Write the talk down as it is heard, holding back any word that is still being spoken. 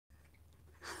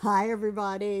Hi,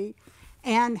 everybody,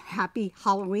 and happy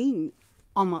Halloween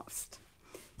almost.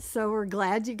 So, we're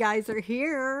glad you guys are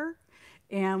here,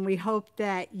 and we hope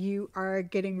that you are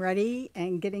getting ready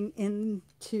and getting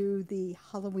into the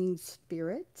Halloween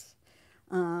spirit.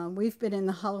 We've been in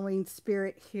the Halloween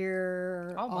spirit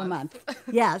here all month.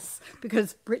 Yes,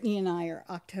 because Brittany and I are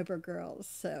October girls,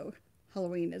 so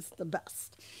Halloween is the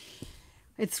best.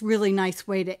 It's really nice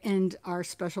way to end our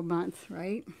special month,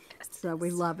 right? So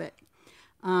we love it.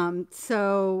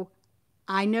 So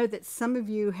I know that some of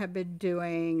you have been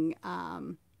doing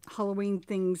Halloween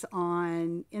things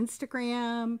on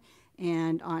Instagram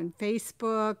and on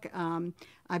Facebook.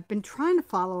 I've been trying to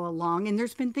follow along, and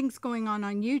there's been things going on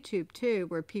YouTube too,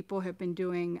 where people have been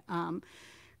doing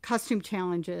costume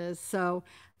challenges. So,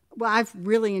 well, I've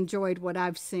really enjoyed what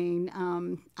I've seen.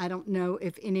 I don't know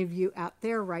if any of you out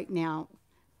there right now,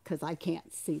 because I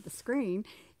can't see the screen,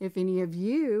 if any of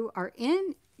you are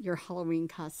in your Halloween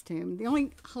costume. The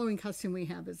only Halloween costume we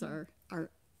have is our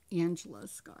Angela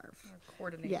scarf. Our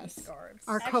coordinating scarves.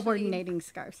 Our coordinating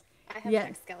scarves. I have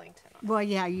Rex Skellington on. Well,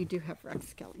 yeah, you do have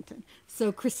Rex Skellington.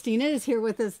 So Christina is here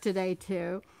with us today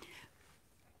too.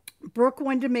 Brooke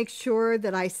wanted to make sure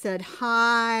that I said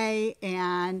hi,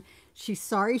 and she's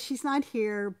sorry she's not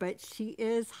here, but she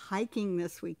is hiking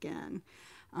this weekend.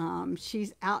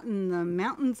 She's out in the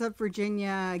mountains of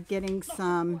Virginia getting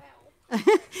some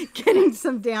getting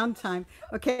some downtime.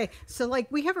 Okay, so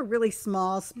like we have a really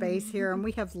small space here, and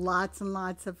we have lots and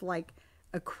lots of like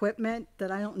equipment that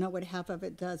I don't know what half of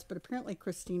it does, but apparently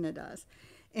Christina does.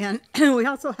 And we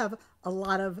also have a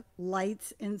lot of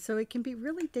lights, and so it can be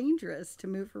really dangerous to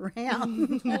move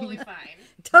around. Totally fine.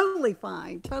 Totally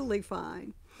fine. Totally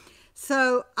fine.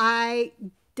 So I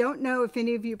don't know if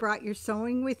any of you brought your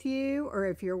sewing with you or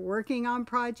if you're working on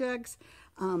projects.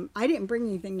 I didn't bring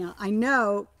anything now. I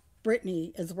know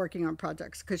Brittany is working on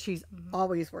projects because she's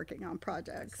always working on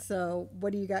projects. So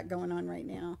what do you got going on right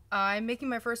now? I'm making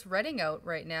my first Reading out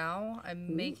right now.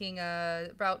 I'm making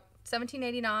about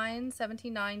 1789,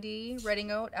 1790 Reading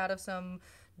out of some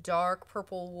dark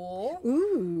purple wool,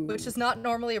 which is not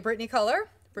normally a Brittany color.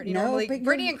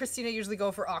 Brittany and Christina usually go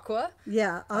for aqua.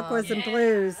 Yeah, aquas and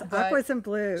blues. Aquas and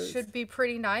blues. Should be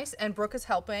pretty nice. And Brooke is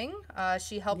helping.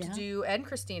 She helped do, and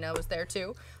Christina was there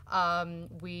too.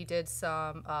 We did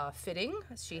some fitting.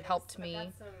 She helped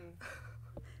me.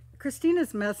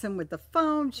 Christina's messing with the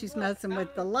foam. She's messing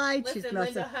with the light. Listen, She's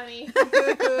messing. Linda,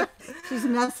 honey. She's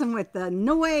messing with the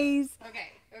noise. Okay.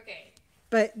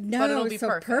 But no, But it'll be so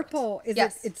perfect. purple. Is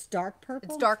Yes. It's dark purple?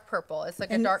 It's dark purple. It's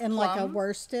like and, a dark and plum. like a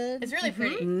worsted. It's really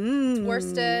pretty. It's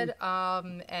worsted.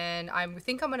 And I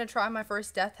think I'm going to try my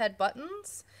first Death Head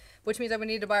buttons, which means I'm going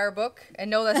to need to buy our book. And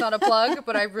no, that's not a plug,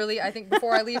 but I think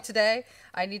before I leave today,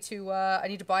 I need to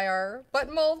buy our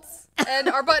button molds and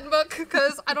our button book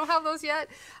because I don't have those yet.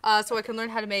 So I can learn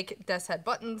how to make Death Head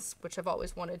buttons, which I've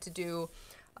always wanted to do.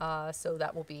 So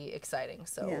that will be exciting.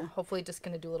 So hopefully just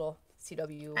going to do a little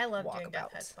CW I love walkabout. doing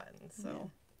Death Head buttons.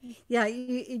 So Yeah,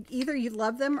 either you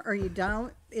love them or you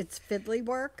don't. It's fiddly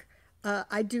work.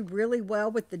 I do really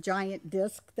well with the giant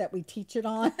disc that we teach it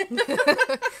on.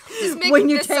 Just make When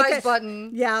you this take size a- button.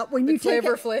 Yeah, when you take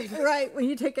Flavor. right, when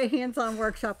you take a hands-on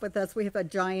workshop with us, we have a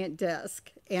giant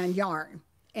disc and yarn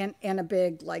and a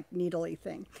big like needly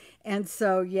thing. And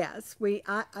so yes,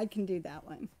 I can do that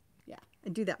one. Yeah, I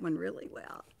do that one really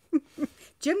well.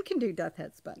 Jim can do Death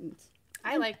Heads buttons.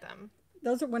 I like them.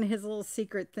 Those are one of his little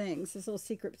secret things, his little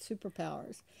secret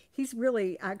superpowers. He's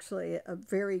really actually a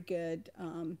very good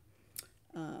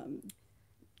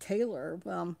tailor.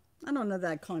 Well, I don't know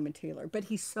that I'd call him a tailor, but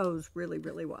he sews really,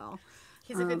 really well.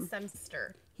 He's a good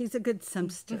semster. He's a good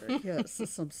sumster. Yes, a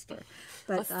sumster.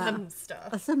 But, Semster.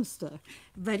 a sumster.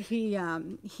 But he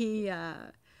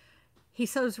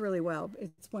sews really well.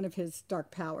 It's one of his dark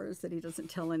powers that he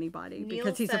doesn't tell anybody Neil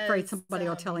because he's afraid says, somebody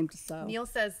will tell him to sew. Neil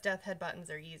says Death Head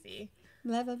buttons are easy.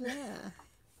 Blah, blah, blah.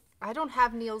 I don't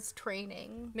have Neil's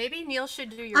training. Maybe Neil should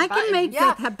do your I buttons. can make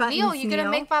Death Head buttons, Neil, you gonna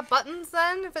Neil. make my buttons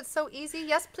then? If it's so easy,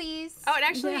 yes, please. Oh, and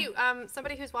actually,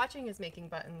 somebody who's watching is making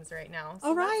buttons right now. So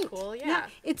All right. That's cool. Yeah.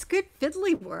 It's good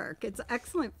fiddly work. It's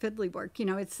excellent fiddly work. You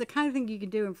know, it's the kind of thing you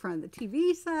can do in front of the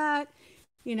TV set.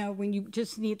 You know, when you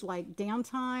just need like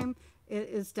downtime, it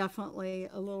is definitely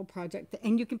a little project.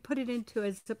 And you can put it into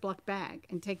a Ziploc bag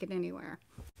and take it anywhere.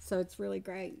 So it's really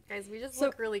great. Guys, we just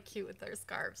look really cute with our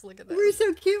scarves. Look at this. We're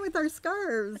so cute with our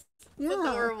scarves. Yeah. It's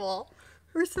adorable.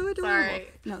 We're so adorable. Sorry.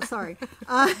 No, sorry.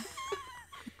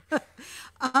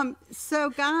 So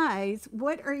guys,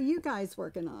 what are you guys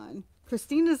working on?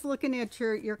 Christina's looking at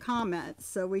your comments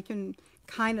so we can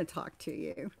kind of talk to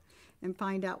you and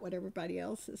find out what everybody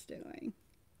else is doing.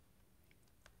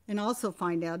 And also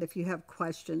find out if you have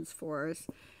questions for us,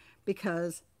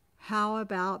 because how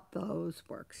about those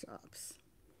workshops?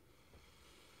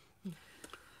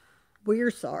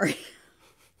 We're sorry.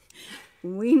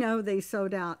 We know they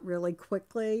sold out really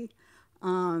quickly.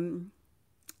 So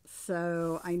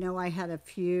I know I had a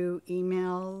few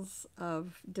emails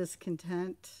of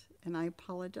discontent, and I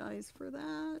apologize for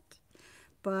that.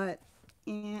 But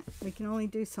we can only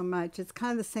do so much. It's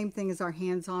kind of the same thing as our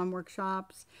hands-on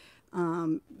workshops.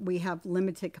 We have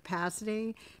limited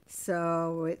capacity,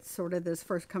 so it's sort of this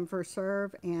first come first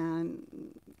serve, and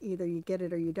either you get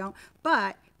it or you don't.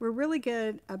 But we're really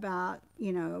good about,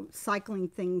 you know, cycling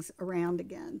things around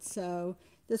again. So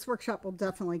this workshop will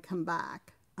definitely come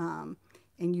back,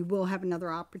 and you will have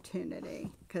another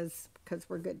opportunity because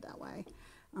we're good that way.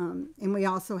 And we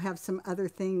also have some other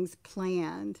things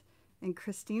planned. And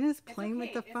Christina's playing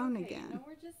with the phone again. No,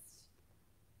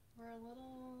 we're a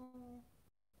little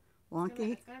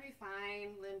Wonky. It's gonna be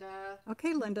fine, Linda.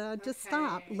 Okay, Linda, just Okay.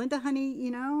 stop. Linda, honey,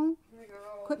 you know, Here we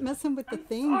go. quit messing with the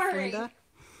things, sorry. Linda.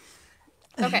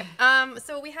 Okay.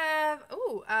 So we have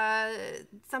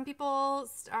some people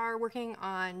are working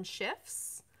on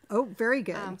shifts. Oh, very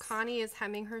good. Connie is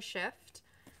hemming her shift,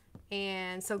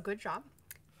 and so good job.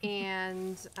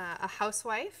 And a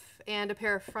housewife and a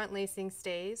pair of front lacing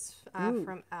stays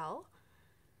from Elle.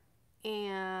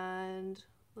 And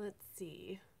let's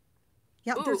see.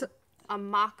 Yeah, Ooh, there's a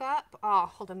mock-up. Oh,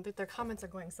 hold on. Their comments are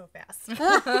going so fast.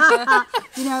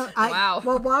 you know, Wow.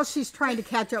 well, while she's trying to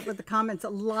catch up with the comments, a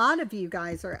lot of you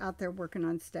guys are out there working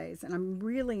on stays, and I'm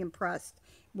really impressed.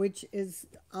 Which is,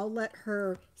 I'll let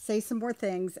her say some more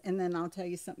things, and then I'll tell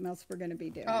you something else we're going to be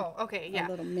doing. Oh, okay, yeah. A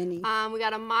little mini. We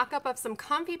got a mock-up of some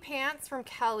comfy pants from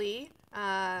Kelly.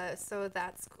 So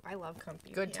that's, I love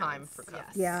comfy Good pants. time for comfy.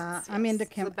 Yes, Yeah, yes, I'm into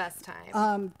it's the best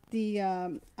time.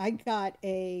 I got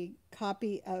a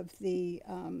copy of the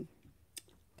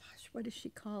gosh, what does she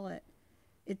call it?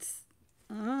 It's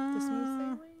The smooth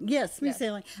sailing? yes, smooth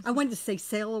sailing. I wanted to say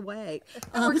sail away.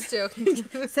 That works too.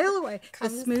 Sail away. The Come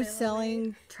smooth sail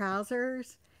sailing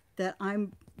trousers that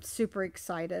I'm super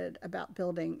excited about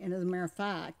building. And as a matter of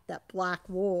fact, that black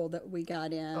wool that we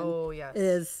got in Oh, yes.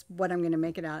 is what I'm going to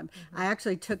make it out of. I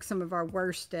actually took some of our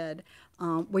worsted,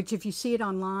 which if you see it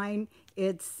online,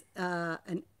 it's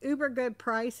an uber good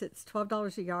price. It's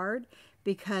 $12 a yard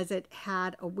because it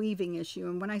had a weaving issue.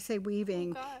 And when I say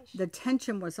weaving, gosh. the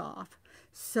tension was off.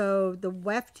 So the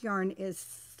weft yarn is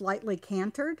slightly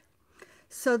cantered.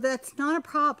 So that's not a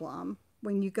problem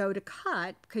when you go to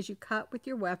cut, because you cut with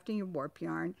your weft and your warp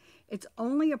yarn. It's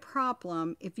only a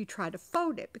problem if you try to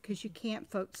fold it, because you can't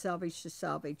fold selvage to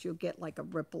selvage. You'll get like a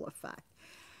ripple effect.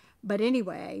 But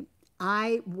anyway,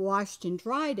 I washed and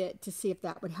dried it to see if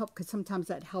that would help, because sometimes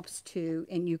that helps too,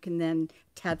 and you can then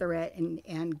tether it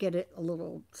and get it a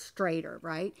little straighter,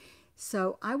 right?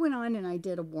 So I went on and I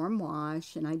did a warm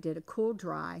wash and I did a cool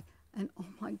dry, and oh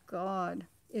my God,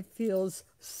 it feels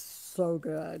so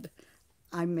good.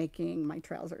 I'm making my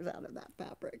trousers out of that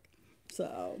fabric.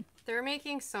 So They're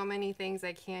making so many things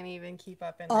I can't even keep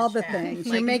up in all the chat. things.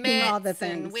 Like You're making all the mitts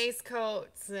and things.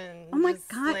 waistcoats and oh my just,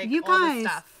 God, like, you all the guys,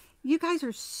 stuff. you guys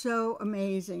are so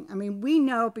amazing. I mean, we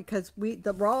know because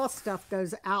the raw stuff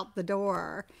goes out the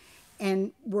door,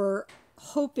 and we're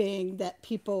hoping that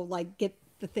people like get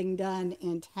the thing done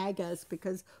and tag us,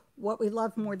 because what we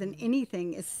love more than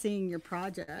anything is seeing your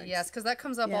projects. Yes, because that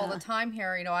comes up all Yeah. the time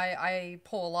here. You know, I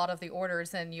pull a lot of the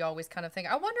orders, and you always kind of think,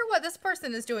 I wonder what this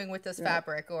person is doing with this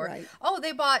fabric, or right. oh,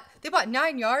 they bought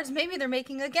 9 yards, maybe they're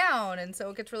making a gown, and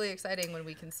so it gets really exciting when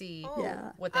we can see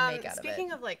Yeah. what they make out of it.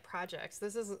 Speaking of like projects,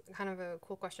 this is kind of a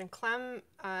cool question. Clem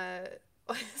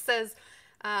says,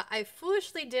 I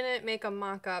foolishly didn't make a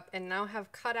mock-up and now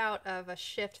have cut out of a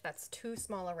shift that's too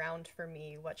small around for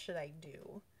me. What should I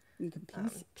do? You can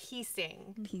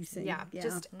Piecing. piecing. Yeah,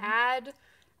 just add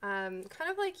kind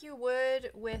of like you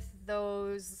would with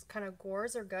those kind of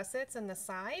gores or gussets in the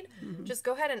side. Just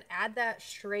go ahead and add that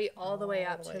straight all the way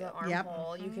up to the Yep.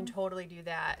 armhole. You can totally do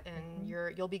that, and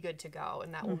you'll be good to go,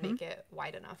 and that will make it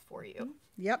wide enough for you.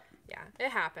 Yep. Yeah, it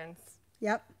happens.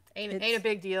 Yep. Ain't a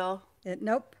big deal.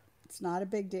 Nope, it's not a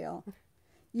big deal.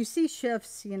 You see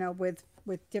shifts, you know, with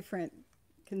different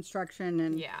construction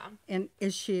and Yeah. and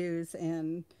issues,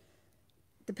 and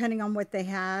depending on what they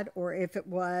had or if it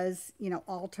was, you know,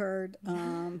 altered.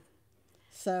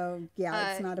 So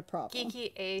yeah, it's not a problem.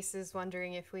 Geeky Ace is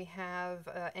wondering if we have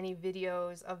any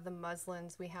videos of the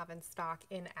muslins we have in stock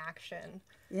in action.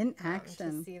 In To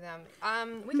action. see them.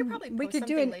 We could probably post We could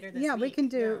do something an later this yeah, week.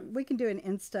 we can do an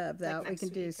Insta of that. We next can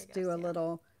do week, I do guess, a yeah.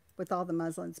 little with all the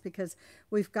muslins, because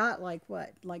we've got like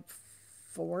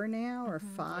 4 now or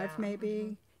 5 Yeah.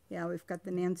 maybe. Yeah, we've got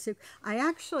the Nansuk.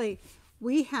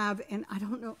 We have, and I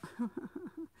don't know,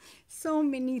 so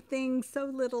many things, so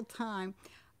little time.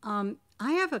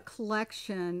 I have a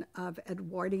collection of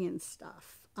Edwardian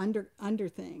stuff, under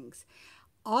things.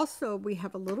 Also, we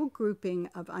have a little grouping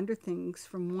of under things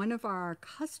from one of our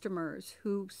customers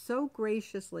who so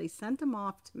graciously sent them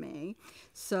off to me.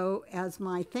 So as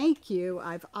my thank you,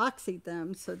 I've oxyed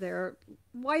them so they're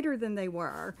whiter than they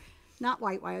were. Not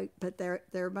white, but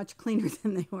they're much cleaner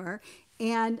than they were.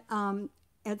 And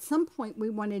at some point, we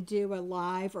want to do a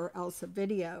live or else a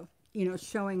video,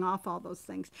 showing off all those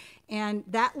things. And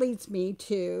that leads me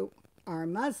to our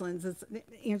muslins. It's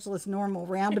Angela's normal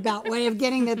roundabout way of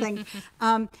getting the thing.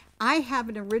 I have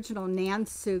an original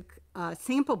Nansuk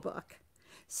sample book.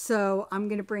 So I'm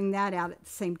going to bring that out at the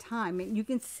same time. And you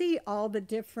can see all the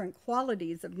different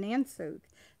qualities of Nansuk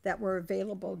that were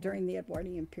available during the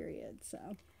Edwardian period. So.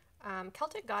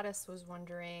 Celtic Goddess was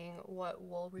wondering what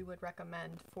wool we would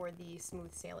recommend for the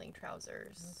smooth sailing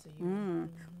trousers.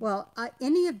 Well,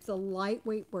 any of the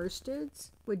lightweight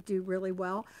worsteds would do really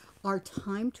well. Our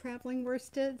time traveling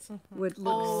worsteds would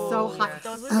look so hot.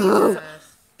 Those would be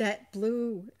That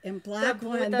blue and black blue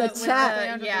one, with the the-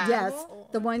 chat. with the- yeah. Yes,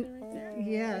 the one.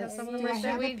 Yes. someone Do I wish have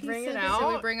that a we'd piece bring of it it? out?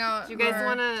 So we bring out. Do you guys our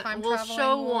want to? time We'll traveling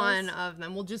show wools? one of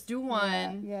them. We'll just do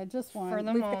one. Yeah, just one. For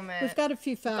the we've moment. We've got a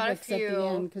few got a fabrics at the few.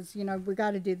 end because, we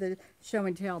got to do the show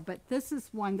and tell. But this is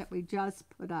one that we just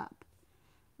put up.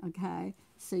 Okay.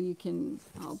 So you can,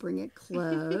 I'll bring it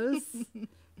close.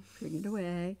 Bring it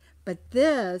away. But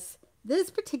this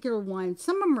particular one,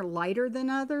 some of them are lighter than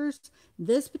others.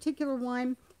 This particular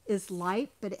one is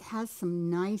light, but it has some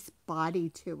nice body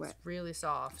to it. Really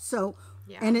soft. So,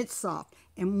 and it's soft.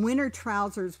 And winter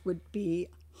trousers would be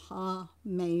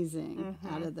amazing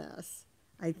out of this.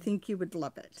 I think you would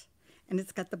love it. And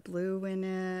it's got the blue in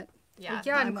it. Yeah.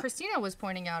 Yeah, and Christina was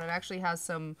pointing out it actually has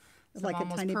some Like a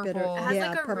almost tiny purple. bit of- It has Yeah,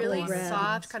 like a purpley really red.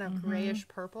 soft, kind of grayish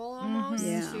purple almost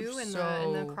Yeah. too, and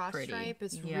So the cross pretty. stripe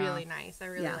is Yeah. really nice. I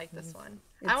really Yeah. like this one.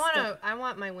 It's I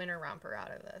want my winter romper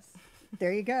out of this.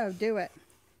 There you go. Do it.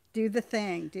 Do the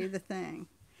thing. Do the thing.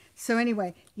 So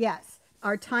anyway, yes,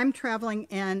 our time traveling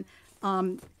and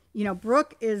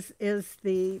Brooke is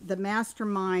the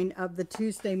mastermind of the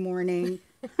Tuesday morning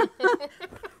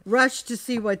rush to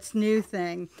see what's new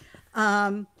thing.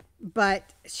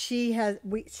 But she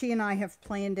and I have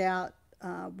planned out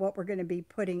what we're going to be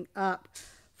putting up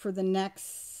for the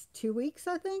next 2 weeks,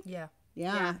 I think. Yeah.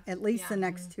 Yeah, at least the Yeah.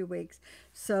 next 2 weeks.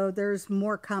 So there's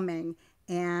more coming.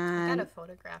 I And gotta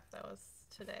photograph those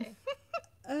today.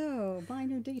 oh,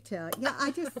 minor detail. Yeah,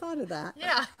 I just thought of that.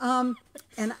 Yeah.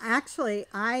 And actually,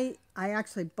 I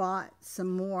actually bought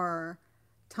some more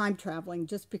time traveling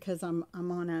just because I'm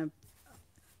on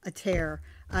a tear.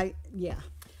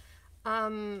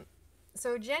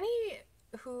 So Jenny,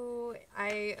 who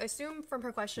I assume from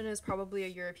her question is probably a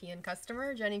European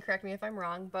customer, Jenny, correct me if I'm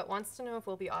wrong, but wants to know if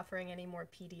we'll be offering any more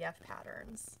PDF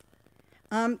patterns.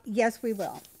 Yes, we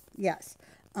will. Yes.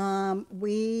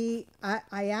 I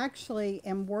actually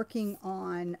am working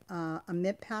on a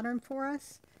MIP pattern for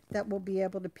us that we'll be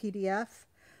able to PDF.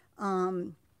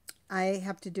 I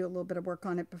have to do a little bit of work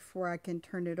on it before I can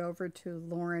turn it over to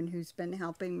Lauren, who's been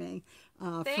helping me.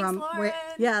 Thanks, Lauren.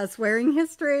 Yes, Wearing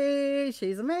History.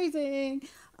 She's amazing.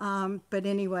 But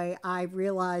anyway, I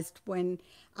realized when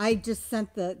I just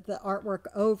sent the artwork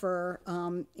over,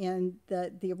 and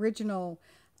the original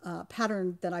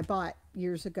pattern that I bought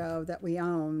years ago that we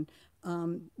own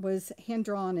was hand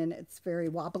drawn, and it's very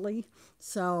wobbly,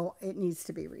 so it needs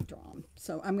to be redrawn.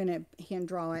 So I'm going to hand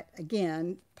draw it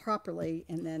again properly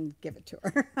and then give it to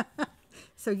her.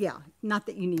 So yeah, not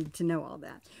that you need to know all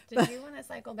that. Did you want to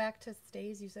cycle back to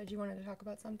stays? You said you wanted to talk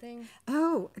about something.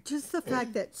 Oh, just the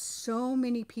fact that so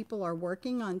many people are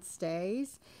working on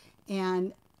stays,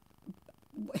 and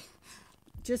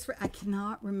I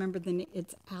cannot remember the name.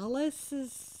 It's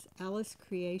Alice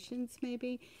Creations,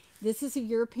 maybe. This is a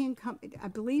European company. I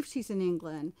believe she's in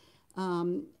England.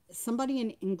 Somebody in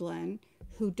England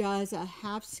who does a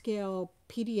half-scale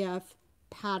PDF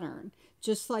pattern,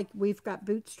 just like we've got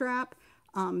Bootstrap.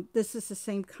 This is the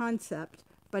same concept,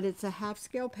 but it's a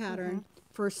half-scale pattern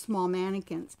for small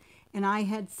mannequins. And I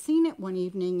had seen it one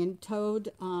evening and told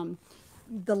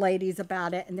the ladies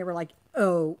about it, and they were like,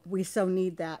 oh, we so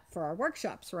need that for our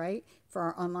workshops, right? For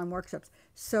our online workshops.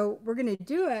 So we're going to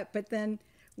do it, but then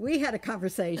we had a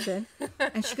conversation,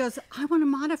 and she goes, I want to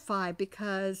modify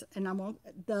because, and I won't,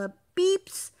 the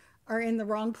beeps are in the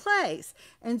wrong place.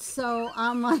 And so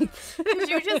I'm like, Did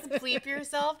you just bleep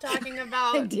yourself talking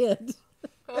about? I did.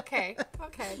 Okay.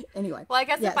 Anyway. Well, I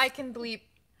guess yes. if I can bleep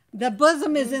The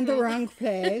bosom is in the wrong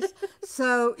place.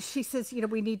 So she says,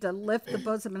 we need to lift the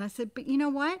bosom. And I said, but you know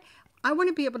what? I want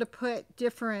to be able to put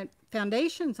different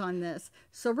foundations on this.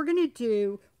 So we're going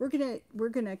to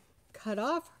cut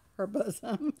off her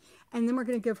bosom, and then we're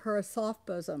going to give her a soft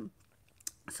bosom,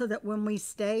 so that when we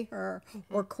stay her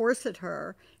or corset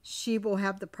her, she will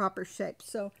have the proper shape.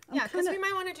 So because we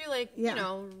might want to do like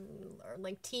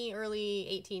early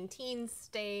 18 teens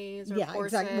stays or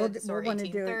corsets exactly. or we'll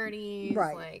 1830s.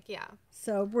 Right. Yeah.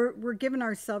 So we're giving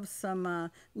ourselves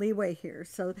some leeway here.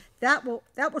 So that will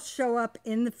show up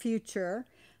in the future.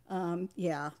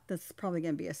 This is probably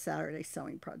going to be a Saturday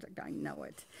sewing project. I know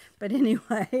it. But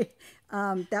anyway,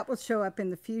 that will show up in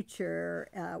the future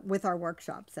with our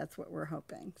workshops. That's what we're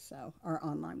hoping. So our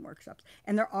online workshops.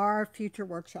 And there are future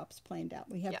workshops planned out.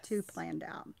 We have 2 planned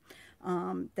out.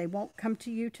 They won't come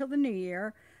to you till the new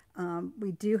year.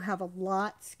 We do have a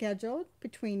lot scheduled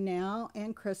between now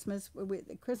and Christmas.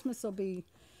 Christmas will be,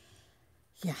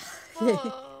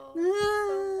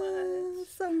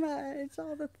 so much,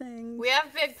 all the things. We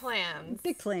have big plans.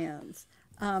 Big plans.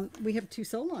 We have 2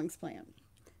 so-longs planned.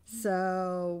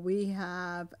 So we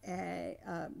have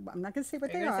I'm not going to say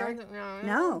what they are.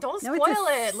 No. Don't spoil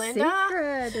it, Linda.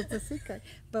 Secret. It's a secret.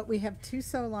 But we have 2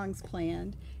 so-longs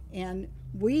planned, and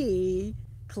we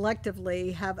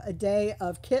collectively have a day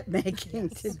of kit making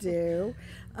to do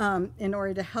in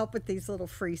order to help with these little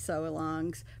free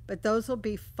so-longs. But those will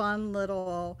be fun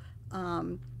little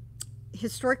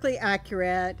historically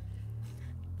accurate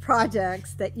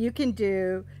projects that you can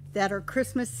do that are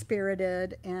Christmas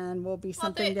spirited and will be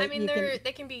something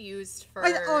they can be used for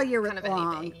all year kind of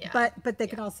long. anything. Yeah. But they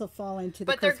can also fall into the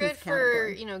But Christmas they're good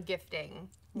category. for Yeah, gifting.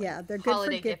 they're good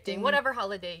Holiday for gifting. whatever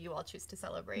holiday you all choose to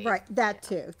celebrate. Right, that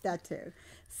too.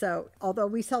 So although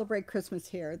we celebrate Christmas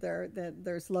here,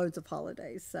 there's loads of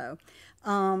holidays. So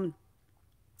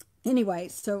anyway,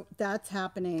 so that's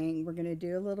happening. We're going to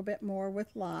do a little bit more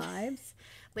with lives.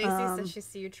 Lacey says she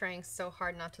sees you trying so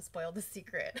hard not to spoil the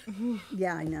secret.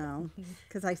 Yeah, I know,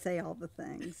 because I say all the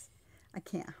things. I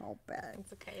can't help it.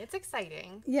 It's okay. It's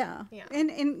exciting. Yeah. And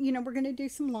we're going to do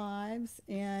some lives,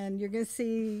 and you're going to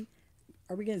see.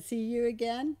 Are we going to see you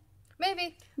again?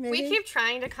 Maybe. We keep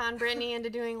trying to con Brittany into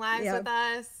doing lives with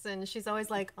us, and she's always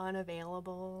like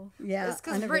unavailable. Yeah. It's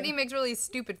because Brittany makes really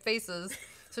stupid faces.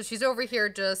 So she's over here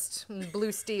just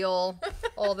blue steel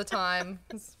all the time.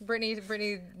 Brittany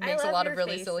makes a lot of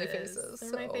really silly faces.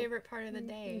 They're my favorite part of the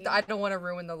day. I don't want to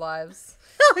ruin the lives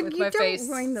with you my don't face.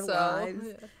 ruin the lives.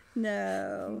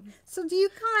 No. So do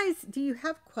you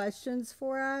have questions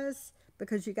for us?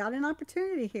 Because you got an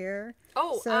opportunity here.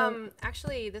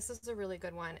 Actually, this is a really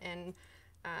good one. And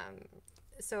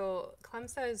so Clem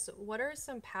says, what are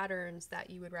some patterns that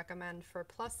you would recommend for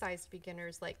plus-sized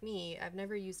beginners like me? I've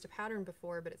never used a pattern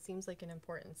before, but it seems like an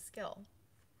important skill.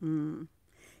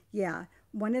 Yeah.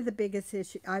 One of the biggest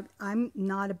issues, I'm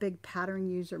not a big pattern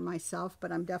user myself,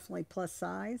 but I'm definitely plus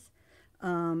size.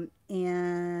 And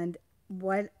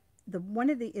one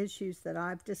of the issues that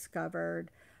I've discovered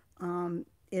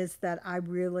is that I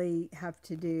really have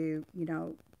to do,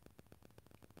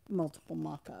 multiple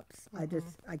mock-ups.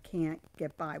 I can't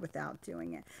get by without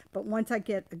doing it. But once I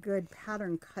get a good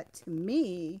pattern cut to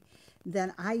me,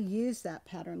 then I use that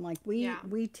pattern. Like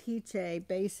we teach a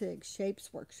basic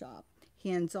shapes workshop,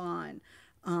 hands-on,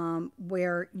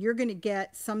 where you're going to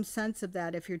get some sense of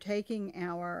that if you're taking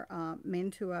our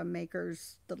Mantua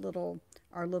Makers,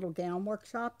 our little gown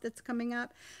workshop that's coming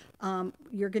up.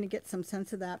 You're going to get some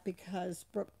sense of that because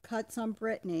Brooke cuts on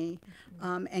Brittany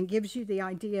and gives you the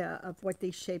idea of what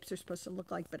these shapes are supposed to look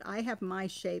like. But I have my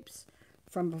shapes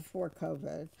from before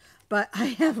COVID, but I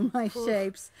have my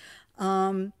shapes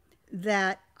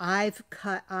that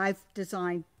I've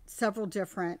designed several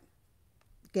different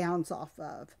gowns off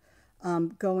of.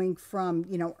 Going from,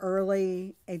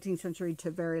 early 18th century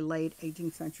to very late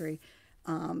 18th century,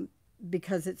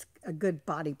 because it's a good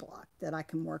body block that I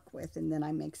can work with, and then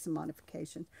I make some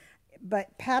modifications.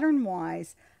 But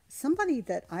pattern-wise, somebody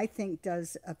that I think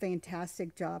does a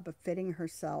fantastic job of fitting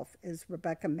herself is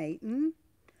Rebecca Mayton.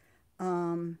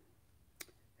 Who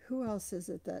else is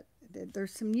it that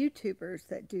there's some YouTubers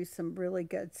that do some really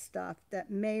good stuff that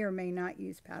may or may not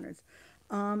use patterns.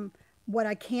 What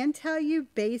I can tell you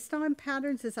based on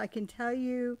patterns is I can tell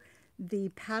you the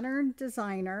pattern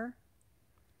designer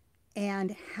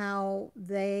and how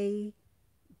they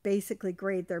basically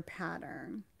grade their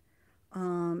pattern.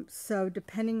 So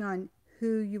depending on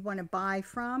who you want to buy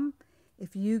from,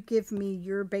 if you give me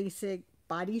your basic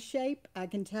body shape, I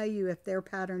can tell you if their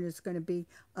pattern is going to be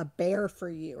a bear for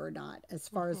you or not as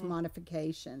far as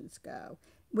modifications go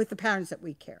with the patterns that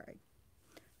we carry.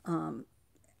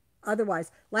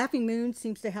 otherwise, Laughing Moon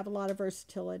seems to have a lot of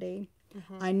versatility.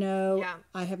 I know Yeah.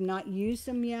 I have not used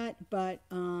them yet, but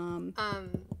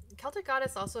Celtic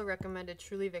Goddess also recommended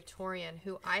Truly Victorian,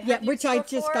 who I have yeah, used which I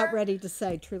just got before. ready to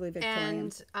say, Truly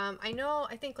Victorian. And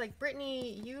I think like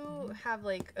Brittany, you have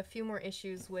like a few more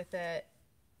issues with it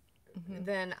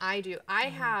than I do. I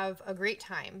have a great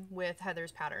time with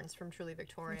Heather's patterns from Truly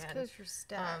Victorian. Because you're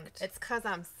stacked. It's because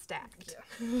I'm stacked.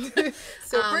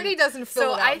 So Brittany doesn't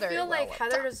fill So it out I very feel like well.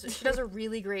 Heather does a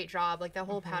really great job. Like the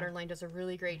whole pattern line does a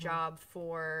really great job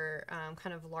for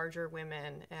kind of larger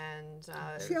women. And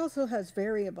She also has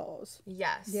variables.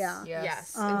 yes, Yeah.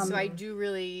 yes. And so I do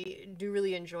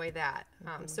really enjoy that.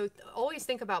 So always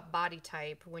think about body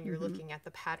type when you're looking at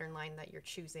the pattern line that you're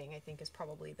choosing. I think is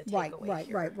probably the Right, takeaway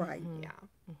here. right. Yeah.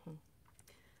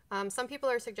 Some people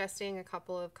are suggesting a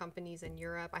couple of companies in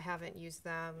Europe. I haven't used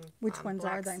them. Which ones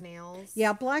Black are they? Snails.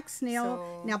 Yeah, Black Snail.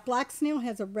 So- Now, Black Snail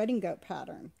has a red and goat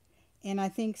pattern. And I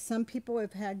think some people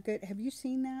have had good. Have you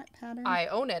seen that pattern? I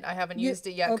own it. I haven't used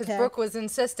it yet because okay. Brooke was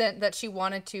insistent that she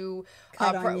wanted to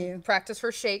Cut on you. practice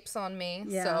her shapes on me.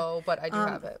 Yeah. So, but I do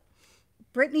have it.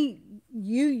 Brittany,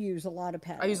 you use a lot of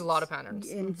patterns. I use a lot of patterns.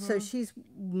 And so she's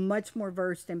much more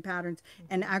versed in patterns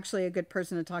and actually a good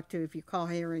person to talk to if you call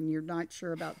her and you're not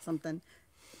sure about something.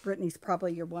 Brittany's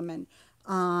probably your woman.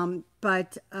 Yeah,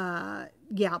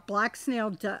 Black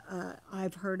Snail,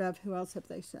 I've heard of. Who else have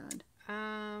they said?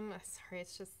 Sorry,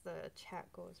 it's just the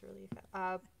chat goes really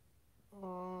fast.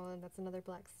 Oh, that's another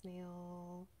Black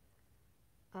Snail.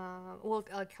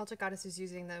 Celtic Goddess is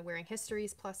using the Wearing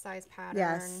Histories plus size pattern.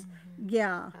 Yes.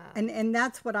 Yeah. And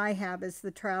that's what I have is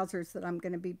the trousers that I'm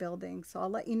going to be building. So I'll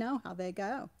let you know how they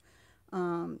go.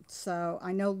 So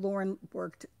I know Lauren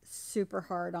worked super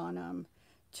hard on them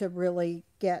to really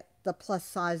get the plus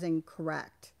sizing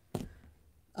correct.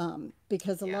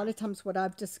 Because a lot of times what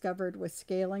I've discovered with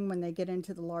scaling when they get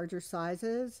into the larger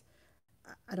sizes,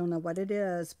 I don't know what it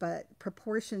is, but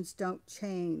proportions don't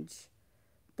change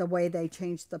the way they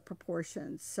change the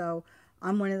proportions. So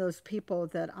I'm one of those people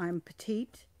that I'm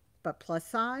petite but plus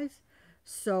size.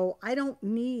 So I don't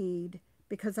need,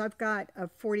 because I've got a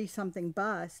 40 something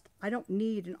bust, I don't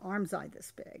need an arm's eye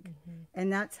this big.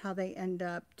 And that's how they end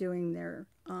up doing their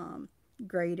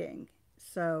grading.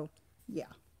 So yeah.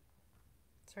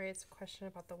 Sorry, it's a question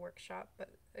about the workshop, but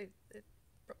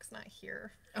Brooke's not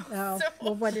here. Oh, So,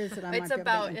 well, what is it? I'm it's not gonna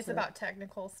about get it's into it. about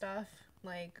technical stuff,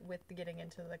 like with getting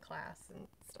into the class and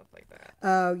stuff like that.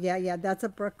 Oh, yeah, that's a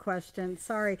Brooke question.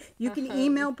 Sorry. You can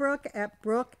email Brooke at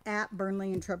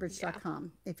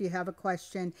burnleyandtrowbridge.com if you have a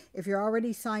question. If you're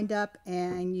already signed up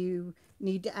and you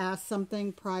need to ask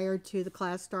something prior to the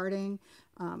class starting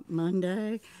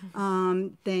Monday,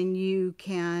 then you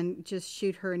can just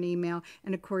shoot her an email.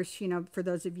 And of course, you know, for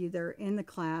those of you that are in the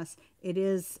class, it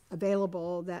is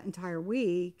available that entire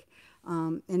week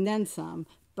and then some,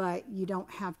 but you don't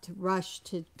have to rush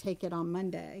to take it on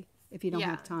Monday if you don't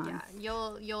have time.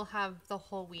 Yeah, you'll have the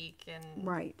whole week and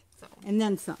Right. So And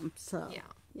then some. So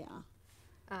yeah.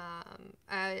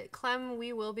 Clem,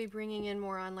 we will be bringing in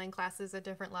more online classes at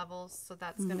different levels, so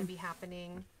that's going to be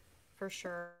happening for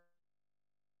sure.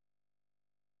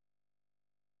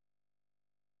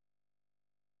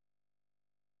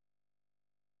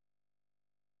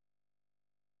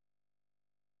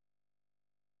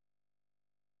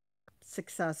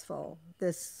 Successful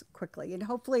this quickly. And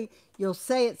hopefully you'll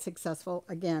say it's successful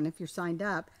again if you're signed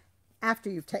up after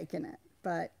you've taken it.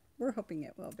 But we're hoping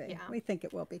it will be. Yeah. We think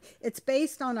it will be. It's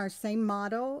based on our same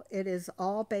model. It is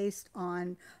all based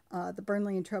on the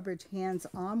Burnley and Trowbridge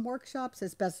hands-on workshops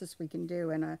as best as we can do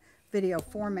in a video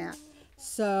format.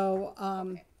 So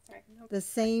Sorry. No, the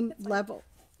same level.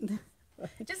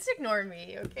 just ignore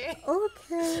me, okay?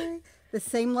 Okay. The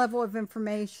same level of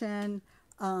information.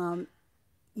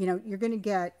 You know, you're gonna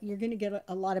get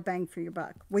a lot of bang for your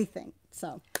buck. We think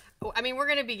so. Oh, I mean, we're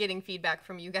going to be getting feedback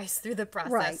from you guys through the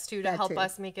process Right, too to that help too.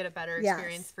 us make it a better Yes.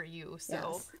 experience for you.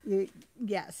 So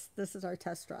Yes, this is our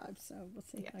test drive, so we'll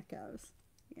see how it goes.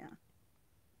 Yeah.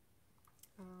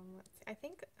 let's see. I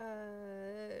think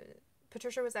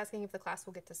Patricia was asking if the class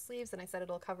will get to sleeves, and I said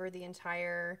it'll cover the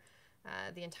entire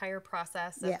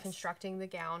process of Yes. constructing the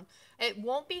gown. It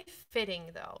won't be fitting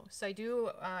though, so I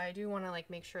do want to like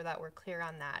make sure that we're clear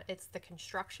on that. It's the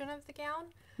construction of the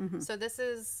gown. So this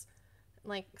is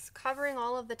like covering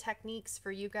all of the techniques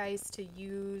for you guys to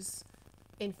use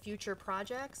in future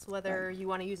projects, whether you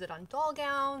want to use it on doll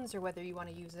gowns or whether you want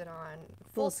to use it on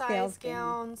Full-scale full-size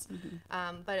gowns.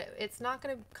 But it's not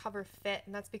going to cover fit,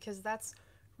 and that's because that's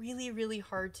really, really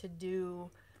hard to do.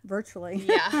 Virtually.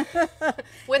 Yeah.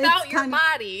 Without It's your kinda-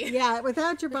 body. Yeah,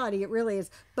 without your body, it really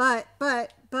is. But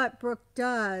Brooke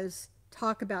does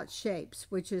talk about shapes,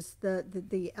 which is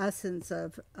the essence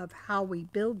of how we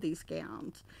build these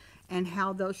gowns and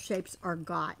how those shapes are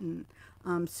gotten.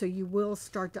 So you will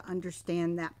start to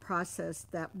understand that process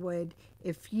that would,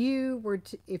 if you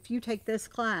take this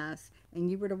class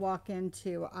and you were to walk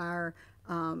into our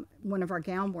one of our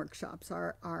gown workshops,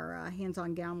 our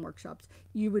hands-on gown workshops,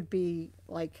 you would be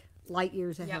like light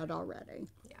years ahead already.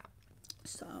 Yeah.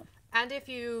 So. And if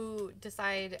you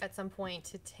decide at some point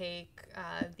to take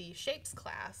the shapes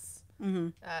class,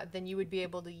 then you would be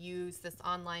able to use this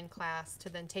online class to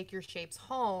then take your shapes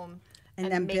home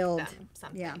and then make build them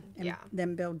something. and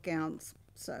then build gowns.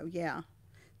 So yeah,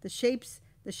 the shapes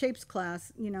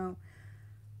class, you know,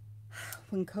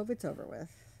 when COVID's over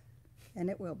with, and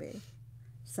it will be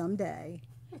someday,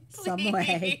 some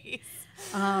way,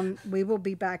 we will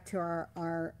be back to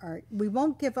our we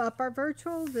won't give up our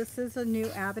virtual. This is a new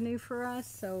avenue for us,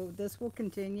 so this will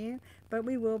continue, but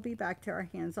we will be back to our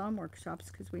hands-on workshops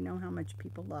because we know how much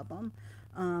people love them.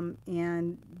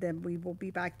 And then we will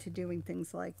be back to doing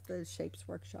things like the shapes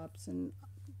workshops, and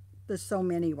there's so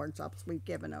many workshops we've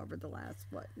given over the last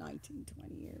 19,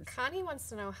 20 years. Connie wants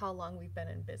to know how long we've been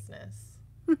in business.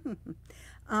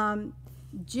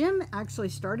 Jim actually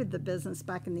started the business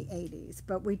back in the 80s,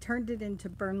 but we turned it into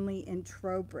Burnley and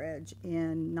Trowbridge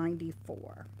in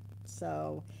 94.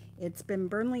 So it's been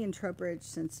Burnley and Trowbridge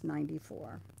since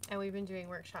 94. And we've been doing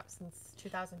workshops since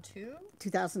 2002?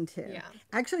 2002. Yeah.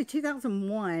 Actually,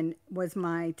 2001 was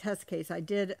my test case. I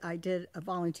did a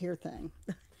volunteer thing.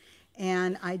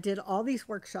 And I did all these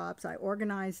workshops. I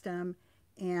organized them.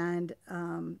 And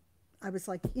I was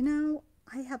like, you know,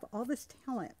 I have all this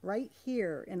talent right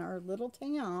here in our little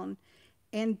town,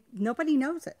 and nobody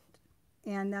knows it.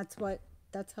 And that's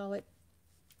how it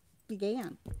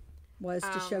began, was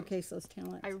to showcase those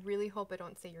talents. I really hope I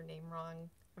don't say your name wrong.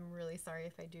 I'm really sorry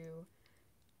if I do.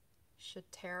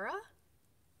 Shatara?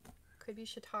 Could be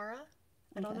Shatara.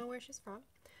 I don't know where she's from.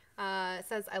 It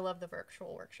says, I love the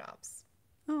virtual workshops.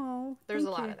 Oh, There's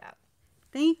a lot of that.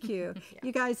 Thank you.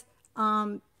 You guys,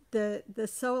 the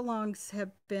sew-alongs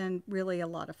have been really a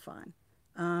lot of fun.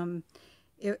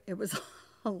 It was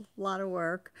a lot of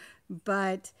work,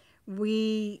 but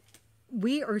we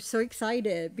are so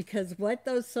excited because what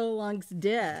those sew-alongs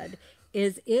did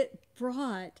is it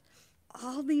brought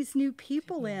all these new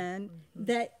people in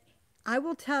that I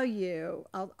will tell you,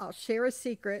 I'll share a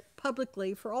secret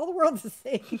publicly for all the world to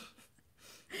see.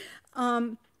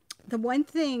 The one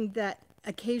thing that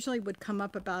occasionally would come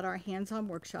up about our hands-on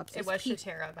workshops. It was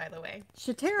Shatara, by the way.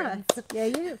 Shatara, yeah,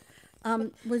 you.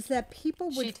 Was that people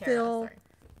would feel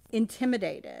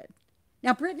intimidated.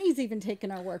 Now, Brittany's even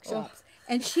taken our workshops,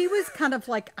 and she was kind of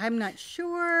like, I'm not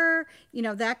sure, you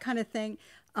know, that kind of thing.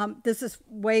 This is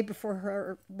way before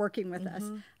her working with us.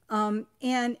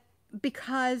 And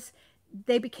because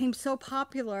they became so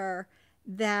popular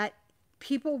that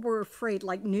people were afraid,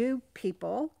 like new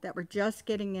people that were just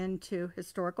getting into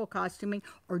historical costuming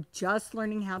or just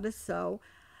learning how to sew,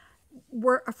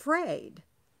 were afraid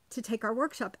to take our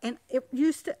workshop. And it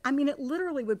used to, I mean, it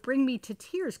literally would bring me to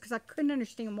tears because I couldn't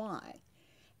understand why.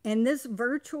 And this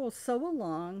virtual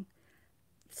sew-along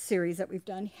series that we've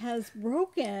done has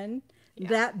broken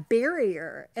that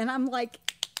barrier. And I'm like,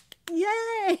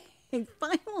 yay,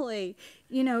 finally,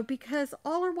 you know, because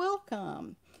all are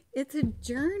welcome. It's a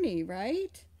journey,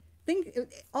 right? Think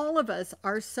all of us,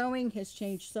 our sewing has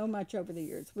changed so much over the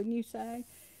years, wouldn't you say?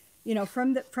 You know,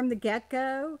 from the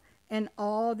get-go and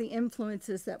all the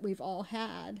influences that we've all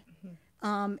had,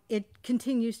 it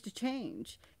continues to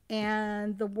change.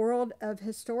 And the world of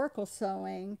historical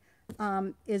sewing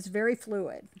is very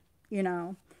fluid, you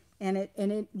know. And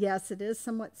it yes, it is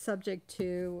somewhat subject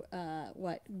to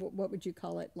what would you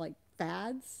call it, like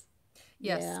fads?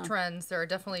 Yes, trends. There are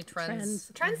definitely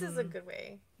trends. Trends is a good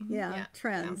way. Yeah,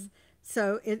 trends. Yeah.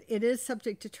 So it is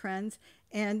subject to trends,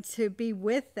 and to be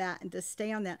with that and to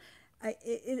stay on that,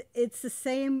 it's the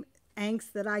same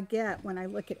angst that I get when I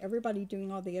look at everybody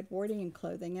doing all the Edwardian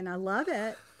clothing, and I love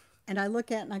it, and I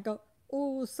look at it and I go,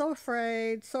 oh, so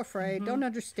afraid, don't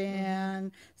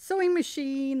understand. Sewing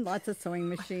machine, lots of sewing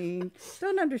machine,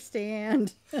 don't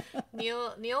understand.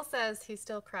 Neil says he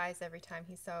still cries every time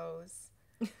he sews.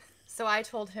 So I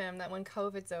told him that when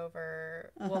COVID's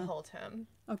over, we'll hold him.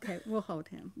 Okay, we'll hold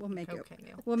him. We'll make Okay,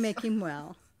 Neil. We'll make him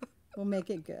well. We'll make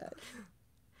it good.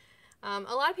 A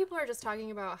lot of people are just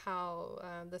talking about how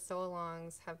the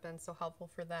sew-alongs have been so helpful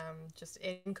for them just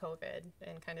in COVID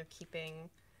and kind of keeping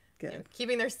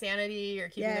their sanity or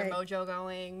keeping their mojo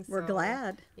going. We're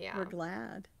glad. Yeah. We're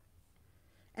glad.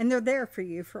 And they're there for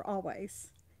you for always.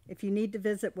 If you need to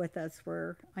visit with us,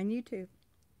 we're on YouTube.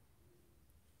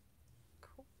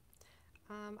 Cool.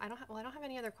 I don't have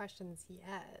any other questions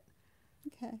yet.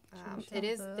 Okay. It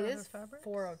is other fabrics?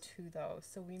 4:02 though,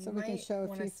 so we So we might can show a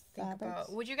want to few think fabrics.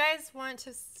 about. Would you guys want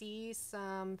to see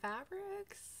some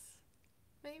fabrics?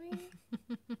 Maybe.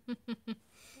 Yes.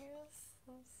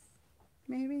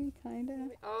 Maybe, kind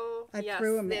of. Oh, I yes.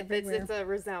 threw 'em It's everywhere. a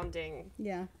resounding.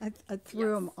 Yeah, I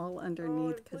threw them all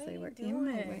underneath Oh, because what they are were you in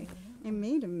my way. doing? I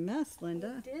made a mess,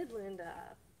 Linda. You did, Linda.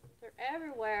 They're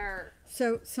everywhere.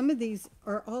 So some of these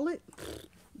are all it.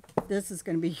 This is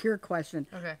going to be your question.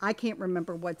 Okay. I can't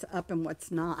remember what's up and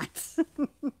what's not.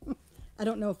 I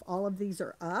don't know if all of these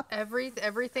are up.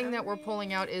 Everything that we're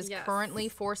pulling out is Yes. currently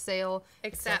for sale,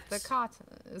 except the Except cotton,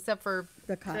 except for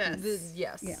The cotton.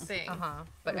 yes, Yeah. Thing.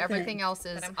 But Okay. everything else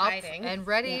is That I'm up hiding. and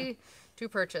ready to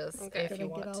purchase Okay. if Did you I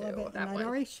want get all of to. it? That And one. I'd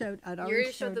already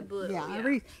already showed the blue, Yeah,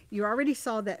 yeah. you already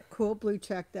saw that cool blue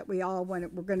check that we all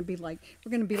wanted. We're going to be like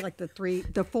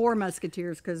the four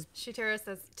musketeers because Shitara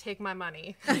says, "Take my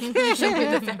money."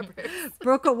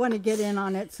 Brooke will want to get in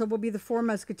on it. So we'll be the four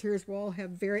musketeers. We'll all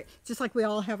have just like we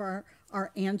all have our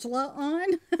Angela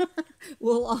on.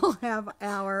 We'll all have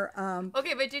our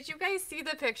Okay, but did you guys see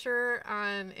the picture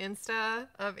on Insta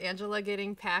of Angela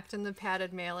getting packed in the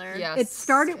padded mailer? Yes. It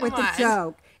started with Come a on.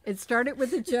 joke. It started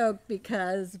with a joke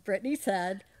because Brittany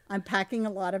said, I'm packing a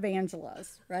lot of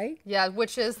Angelas, right? Yeah,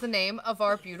 which is the name of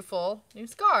our beautiful new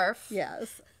scarf.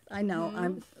 Yes. I know.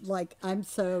 I'm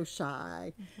so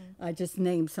shy. I just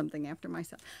named something after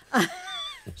myself.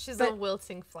 She's a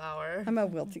wilting flower. I'm a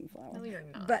wilting flower. No, you're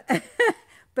not.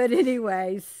 But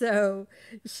anyway, so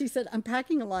she said, I'm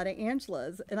packing a lot of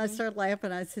Angelas. And I started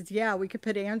laughing. I said, yeah, we could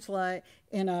put Angela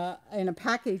in a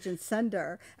package and send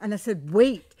her. And I said,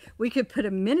 wait, we could put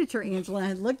a miniature Angela. And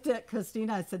I looked at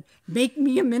Christina. I said, make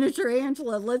me a miniature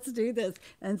Angela. Let's do this.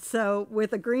 And so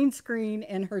with a green screen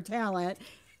and her talent,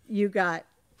 you got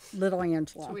little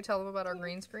Angela. Should we tell them about our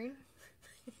green screen?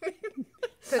 Because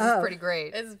it's pretty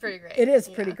great. It's pretty great. It is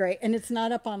pretty great. And it's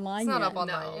not up online It's not yet. up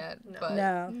online No, yet, no. but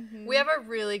No. We have a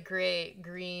really great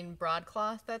green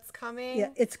broadcloth that's coming. Yeah,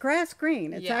 it's grass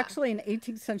green. It's Yeah. actually an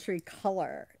 18th century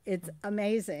color. It's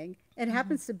amazing. It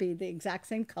happens to be the exact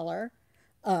same color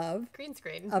of Green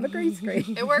screen. a green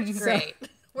screen. It worked great.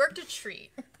 Worked a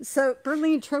treat. So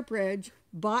Berlin Trowbridge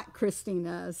bought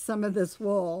Christina some of this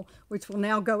wool, which will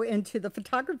now go into the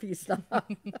photography stuff.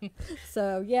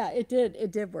 So yeah, it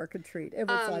did work a treat. It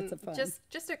was lots of fun.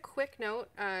 Just a quick note.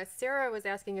 Sarah was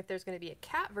asking if there's going to be a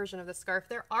cat version of the scarf.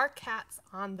 There are cats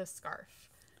on the scarf.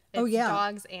 It's Oh yeah,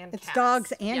 dogs and it's cats.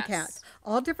 dogs and Yes. cats.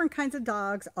 All different kinds of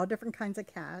dogs, all different kinds of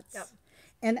cats. Yep.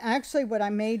 And actually, what I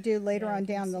may do later on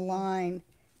down the line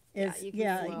is you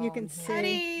you can can see.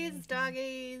 Kitties,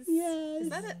 doggies. Yes. Is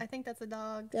that it? I think that's a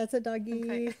dog. That's a doggy.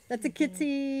 Okay. That's a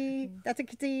kitty. That's a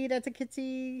kitty. That's a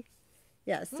kitty.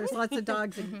 Yes, there's lots of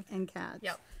dogs and cats.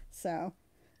 Yep. So,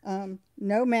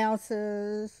 no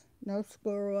mouses, no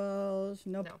squirrels,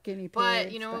 no, No. guinea pigs.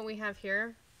 But you know what we have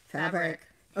here? Fabric.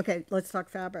 Okay, let's talk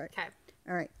fabric. Okay.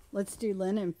 All right, let's do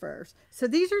linen first. So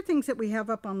these are things that we have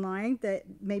up online that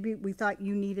maybe we thought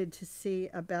you needed to see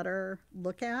a better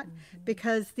look at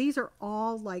because these are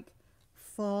all like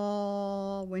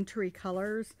fall, wintry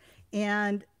colors.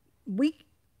 And we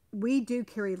do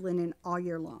carry linen all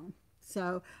year long.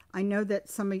 So I know that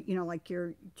some of, like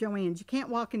your Joann's, you can't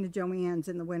walk into Joann's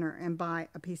in the winter and buy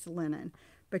a piece of linen.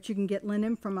 But you can get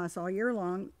linen from us all year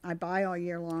long. I buy all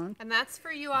year long. And that's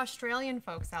for you Australian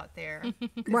folks out there. 'Cause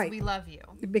Right. we love you.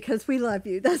 Because we love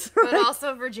you. That's right. But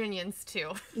also Virginians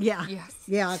too. Yeah. Yes.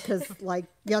 Yeah, because like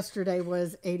yesterday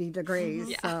was 80 degrees.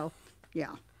 Yeah. So,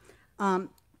 yeah.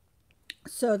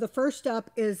 So the first up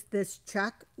is this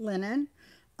check linen.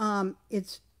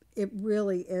 It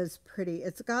really is pretty.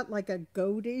 It's got like a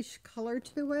goldish color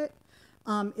to it.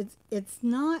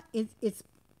 It's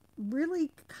really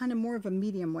kind of more of a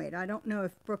medium weight. I don't know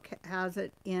if Brooke has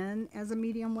it in as a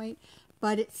medium weight,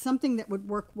 but it's something that would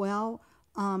work well.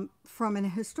 From an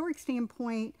historic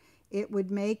standpoint, it would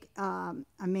make a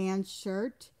man's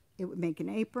shirt. It would make an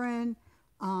apron.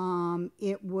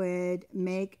 It would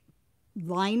make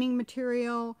lining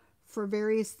material for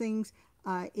various things.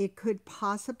 It could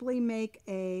possibly make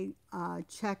a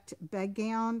checked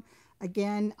bedgown.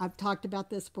 Again, I've talked about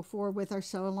this before with our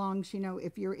sew-alongs.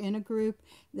 If you're in a group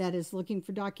that is looking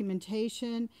for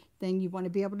documentation, then you want to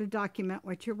be able to document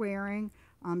what you're wearing.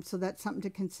 So that's something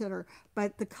to consider.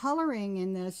 But the coloring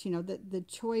in this, the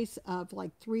choice of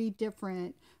like 3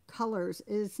 different colors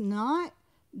is not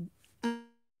in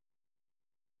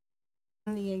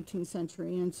the 18th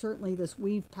century, and certainly this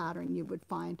weave pattern you would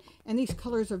find. And these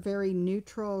colors are very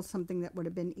neutral, something that would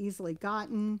have been easily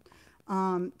gotten.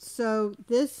 So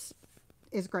this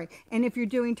is great. And if you're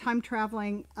doing time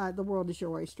traveling, the world is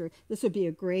your oyster. This would be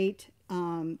a great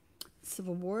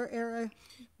Civil War era.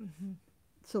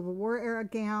 Civil War era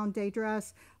gown, day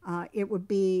dress. It would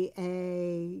be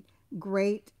a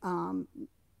great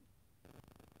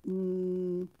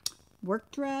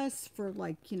work dress for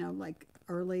like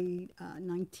early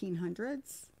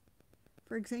 1900s,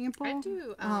 for example.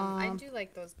 I do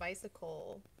like those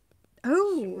bicycle.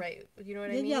 Oh, Right. You know what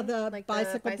I mean? yeah, the like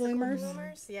bicycle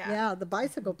bloomers. Yeah. The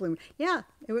bicycle bloomer. Yeah,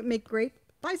 it would make great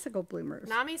bicycle bloomers.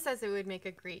 Nami says it would make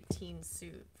a great teen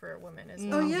suit for a woman as Oh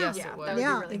well. yeah, Yes, it would. That would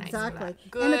yeah, be really exactly. Nice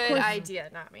for that. And of Good course- idea,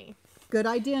 Nami. Good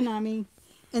idea, Nami.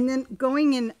 And then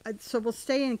going in, so we'll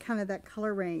stay in kind of that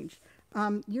color range.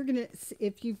 You're gonna,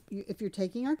 if you're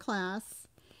taking our class,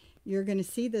 you're gonna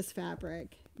see this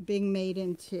fabric being made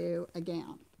into a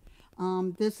gown.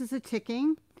 This is a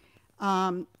ticking.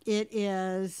 It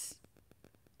is,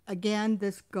 again,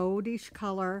 this goldish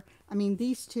color. I mean,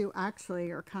 these two actually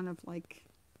are kind of like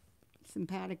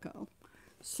simpatico.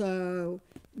 So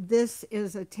this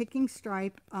is a ticking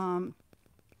stripe.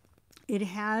 It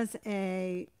has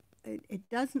a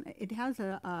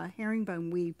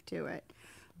herringbone weave to it,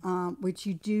 which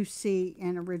you do see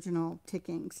in original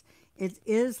tickings. It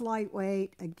is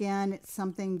lightweight. Again, it's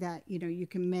something that you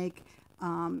can make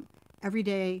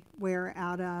everyday wear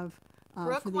out of.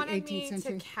 Brooke For the wanted 18th me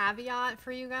century. to caveat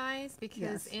for you guys because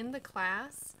Yes. in the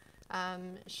class,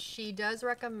 she does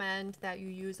recommend that you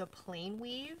use a plain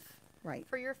weave Right.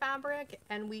 for your fabric,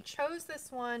 and we chose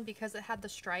this one because it had the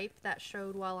stripe that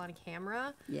showed well on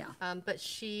camera. Yeah. But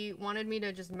she wanted me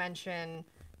to just mention,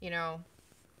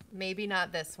 maybe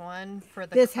not this one for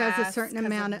the This has a class certain 'cause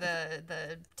amount of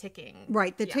the ticking.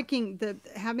 Right, the Yeah. ticking,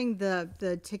 having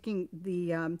the ticking,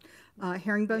 the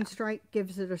herringbone stripe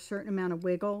gives it a certain amount of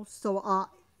wiggle. So,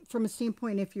 from a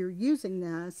standpoint, if you're using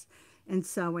this and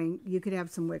sewing, you could have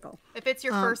some wiggle. If it's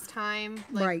your first time,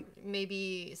 like, right.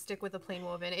 maybe stick with a plain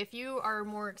woven. If you are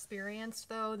more experienced,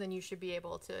 though, then you should be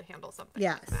able to handle something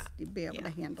Yes, like that. you'd be able to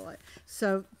handle it.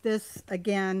 So this,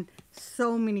 again,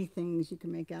 so many things you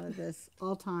can make out of this,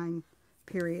 all time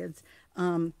periods.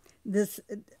 I've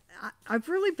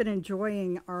really been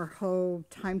enjoying our whole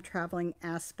time traveling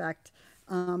aspect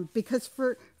because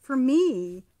for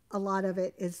me, a lot of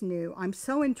it is new. I'm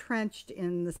so entrenched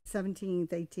in the 17th,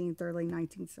 18th, early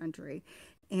 19th century.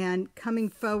 And coming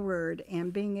forward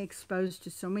and being exposed to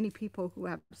so many people who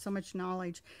have so much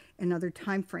knowledge in other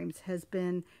time frames has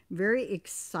been very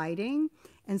exciting.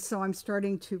 And so I'm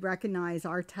starting to recognize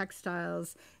our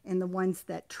textiles and the ones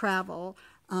that travel,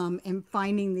 and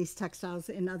finding these textiles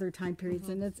in other time periods.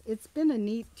 And it's been a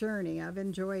neat journey. I've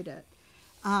enjoyed it.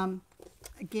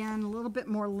 Again, a little bit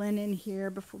more linen here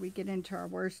before we get into our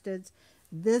worsteds.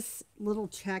 This little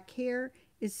check here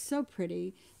is so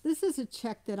pretty. This is a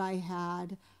check that I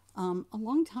had a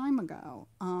long time ago,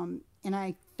 and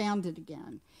I found it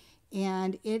again.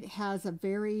 And it has a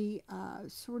very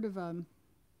sort of I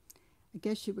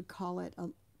guess you would call it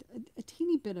a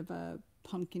teeny bit of a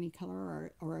pumpkin-y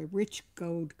color or a rich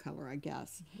gold color, I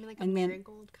guess. Maybe like a And then-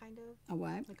 marigold, kind of? A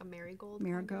what? Like a marigold?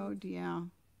 Marigold, yeah.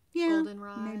 Yeah,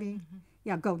 Goldenrod. maybe.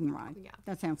 Yeah, goldenrod. Yeah.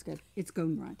 That sounds good. It's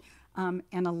goldenrod. And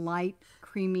a light,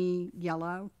 creamy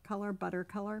yellow color, butter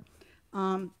color.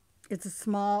 It's a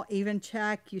small, even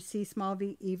check. You see small,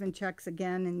 even checks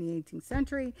again in the 18th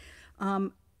century.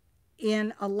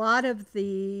 In a lot of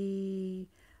the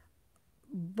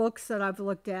books that I've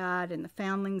looked at and the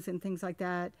foundlings and things like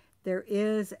that, there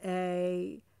is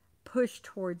a push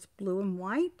towards blue and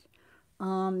white.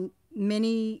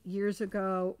 Many years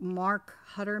ago, Mark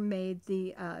Hutter made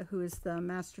who is the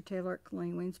master tailor at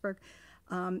Colonial Williamsburg,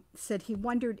 said he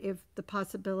wondered if the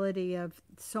possibility of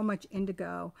so much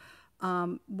indigo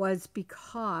was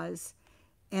because,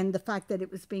 and the fact that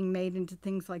it was being made into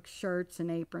things like shirts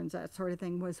and aprons, that sort of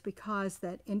thing, was because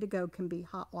that indigo can be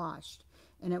hot washed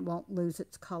and it won't lose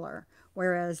its color,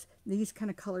 whereas these kind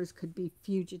of colors could be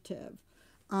fugitive.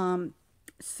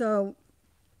 So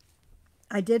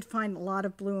I did find a lot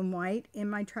of blue and white in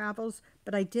my travels,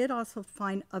 but I did also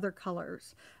find other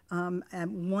colors.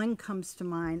 And one comes to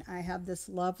mind. I have this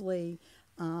lovely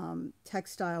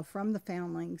textile from the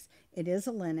Foundlings. It is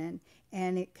a linen,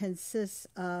 and it consists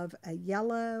of a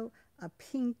yellow, a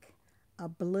pink, a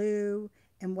blue,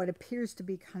 and what appears to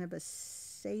be kind of a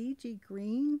sagey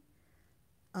green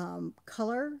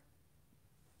color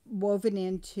woven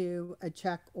into a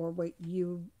check, or what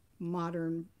you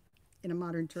in a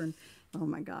modern term, oh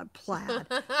my God, plaid.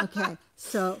 Okay,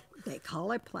 so they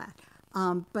call it plaid.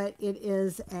 But it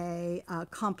is a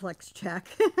complex check,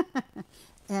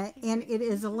 and it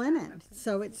is a linen,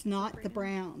 so it's not the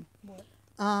brown.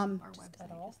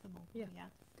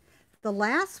 The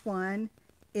last one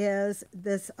is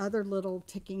this other little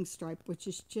ticking stripe, which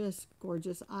is just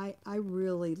gorgeous. I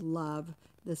really love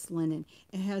this linen.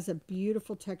 It has a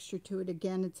beautiful texture to it.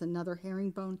 Again, it's another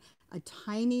herringbone,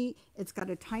 it's got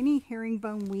a tiny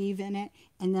herringbone weave in it,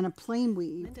 and then a plain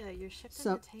weave. Linda, you're shifting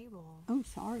So- the table. Oh,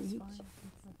 sorry.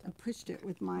 I pushed it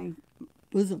with my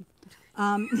bosom.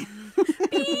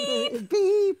 Beep.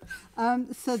 Beep.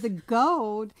 So the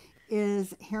gold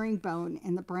is herringbone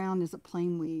and the brown is a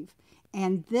plain weave.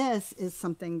 And this is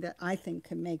something that I think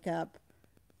can make up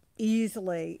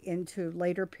easily into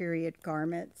later period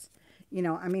garments. You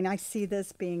know, I mean, I see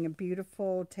this being a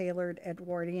beautiful tailored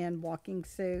Edwardian walking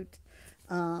suit.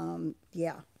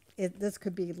 Yeah, this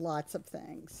could be lots of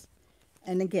things.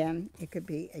 And again, it could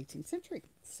be 18th century.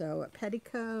 So a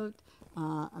petticoat,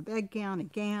 a bedgown, a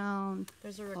gown.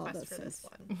 There's a all request those for this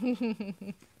things.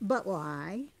 one. But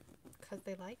why? Because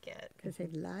they like it. Because he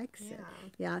likes it.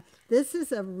 Yeah. Yeah, this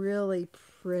is a really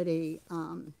pretty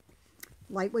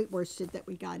lightweight worsted that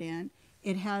we got in.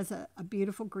 It has a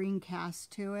beautiful green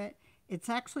cast to it. It's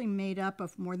actually made up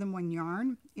of more than one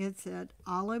yarn. It's an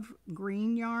olive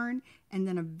green yarn and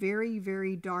then a very,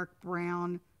 very dark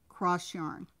brown cross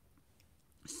yarn.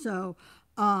 So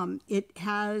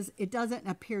it doesn't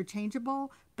appear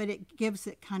changeable, but it gives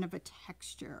it kind of a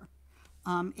texture.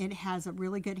 It has a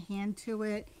really good hand to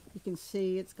it. You can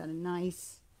see it's got a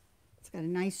nice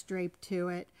drape to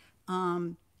it.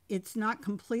 It's not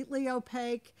completely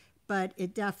opaque, but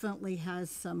it definitely has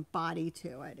some body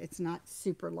to it. It's not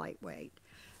super lightweight.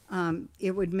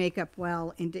 It would make up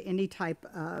well into any type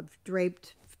of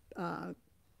draped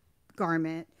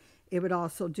garment. It would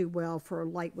also do well for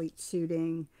lightweight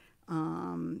suiting.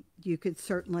 You could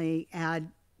certainly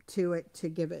add to it to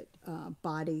give it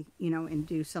body, you know, and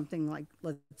do something like,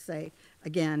 let's say,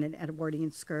 again, an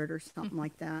Edwardian skirt or something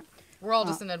like that. We're all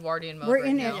just in Edwardian mode We're right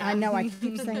in now. it. I know. I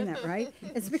keep saying that, right?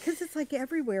 It's because it's like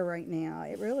everywhere right now.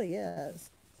 It really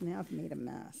is. Now I've made a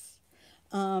mess.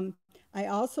 I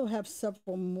also have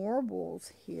several more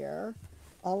wools here.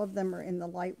 All of them are in the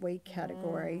lightweight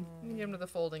category. Give them to the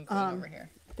folding queen over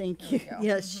here. Thank you. we go.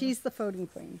 Yes, she's the folding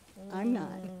queen. I'm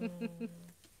not.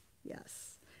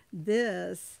 Yes.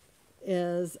 This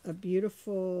is a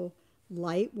beautiful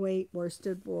lightweight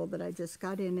worsted wool that I just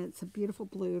got in. It's a beautiful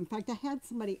blue. In fact, I had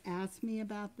somebody ask me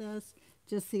about this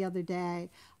just the other day.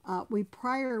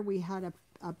 We had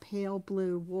a pale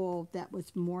blue wool that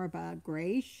was more of a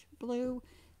grayish blue.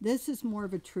 This is more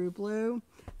of a true blue,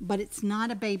 but it's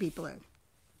not a baby blue.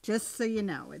 Just so you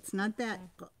know, it's not that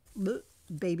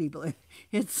baby blue.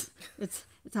 It's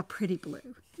a pretty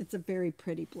blue. It's a very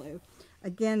pretty blue.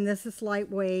 Again, this is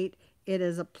lightweight. It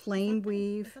is a plain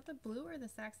weave. Is that the blue or the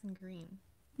Saxon green?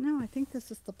 No, I think this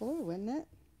is the blue, isn't it?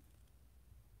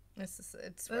 I That's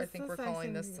think the we're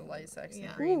calling Saxon this the green. light Saxon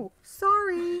Yeah. green. Oh,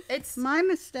 sorry. It's My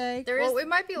mistake. There well, is- it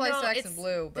might be light no, Saxon it's-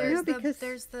 blue, but There's, No, because-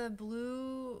 there's the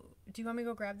blue. Do you want me to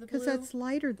go grab the blue? Because that's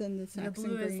lighter than the the Saxon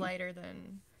blue green. is lighter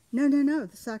than. No.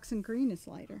 The Saxon green is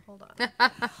lighter. Hold on.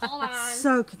 Hold on.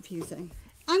 So confusing.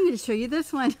 I'm going to show you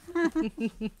this one.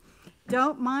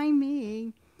 Don't mind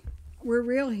me. We're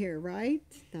real here, right?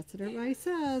 That's what everybody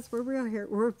says. We're real here.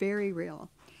 We're very real.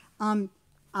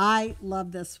 I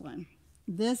love this one.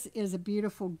 This is a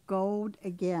beautiful gold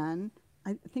again.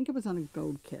 I think it was on a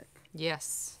gold kick.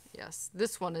 yes.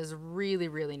 This one is really,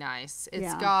 really nice.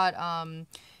 Yeah.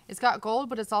 It's got gold,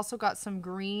 but it's also got some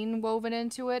green woven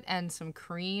into it and some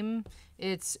cream.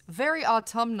 It's very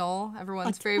autumnal,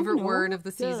 everyone's favorite Autumnal, word of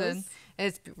the season. yes.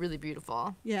 It's really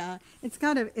beautiful. Yeah, it's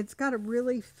got a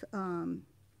really,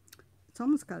 it's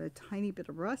almost got a tiny bit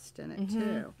of rust in it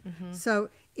too. So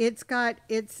it's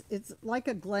like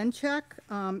a Glen check.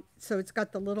 So it's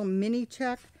got the little mini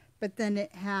check, but then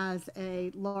it has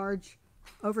a large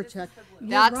over check. You're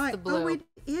That's right. the blue. Oh, it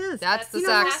is. That's the You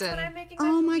know, Saxon. That's what I'm making.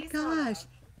 Oh my cookies out of. gosh.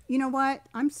 You know what?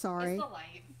 I'm sorry. It's the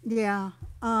light. Yeah.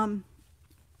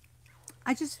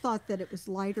 I just thought that it was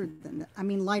lighter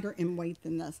lighter in weight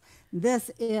than this. This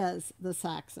is the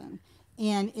Saxon,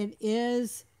 and it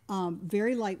is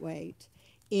very lightweight.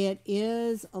 It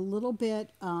is a little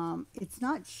bit, it's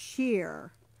not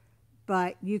sheer,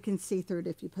 but you can see through it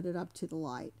if you put it up to the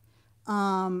light.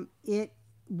 It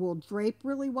will drape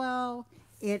really well.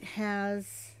 It has,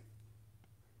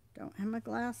 don't have my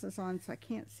glasses on, so I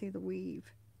can't see the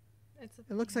weave. It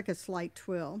looks like a slight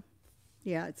twill.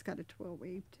 Yeah, it's got a twill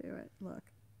weave to it. Look,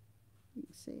 you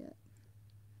can see it.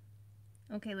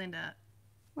 Okay, Linda.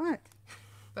 What?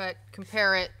 But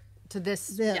compare it to this.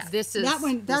 This. Yeah, this is that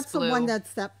one. this That's the blue. one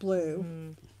that's that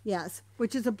blue. Yes,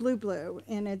 which is a blue,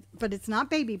 and but it's not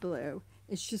baby blue.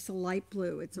 It's just a light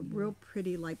blue. It's a real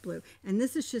pretty light blue, and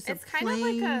this is just It's a kind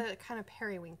plain. of like a kind of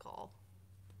periwinkle.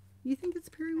 You think it's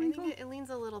I periwinkle? think it leans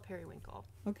a little periwinkle.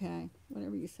 Okay,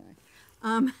 whatever you say.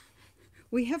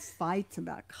 We have fights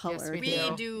about color. we We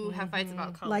do. do have fights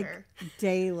about color. Like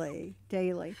daily.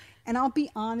 And I'll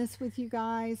be honest with you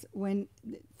guys, when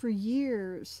for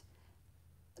years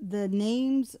the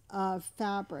names of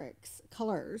fabrics,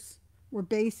 colors, were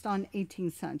based on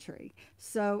 18th century.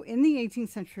 So in the 18th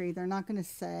century, they're not going to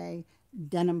say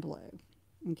denim blue,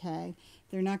 okay?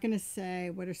 They're not going to say,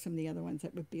 what are some of the other ones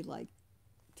that would be like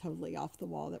totally off the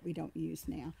wall that we don't use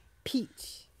now?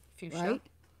 Peach, Fuchsia. right?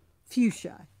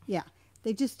 Fuchsia, yeah.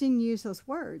 They just didn't use those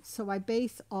words. So I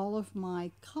base all of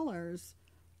my colors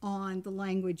on the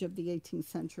language of the 18th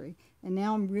century. And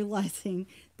now I'm realizing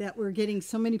that we're getting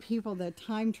so many people that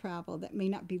time travel that may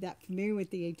not be that familiar with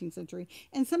the 18th century.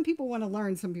 And some people want to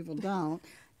learn, some people don't.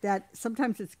 That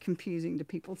sometimes it's confusing to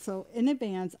people. So in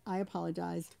advance, I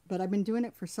apologize. But I've been doing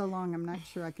it for so long, I'm not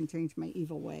sure I can change my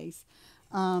evil ways.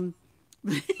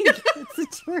 It's the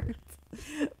truth.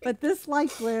 But this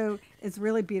light blue is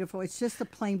really beautiful. It's just a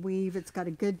plain weave. It's got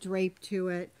a good drape to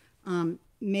it.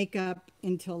 Makeup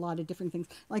into a lot of different things.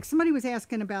 Like somebody was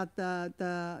asking about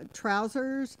the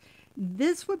trousers.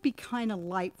 This would be kind of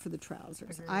light for the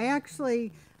trousers. I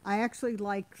actually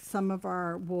like some of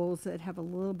our wools that have a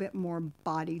little bit more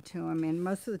body to them. And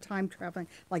most of the time traveling,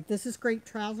 like this is great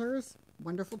trousers,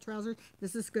 wonderful trousers.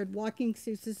 This is good walking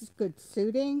suits. This is good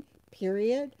suiting,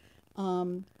 period.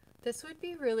 This would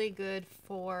be really good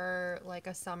for like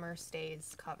a summer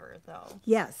stays cover, though.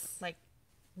 Yes. Like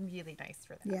really nice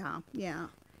for that.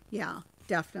 Yeah,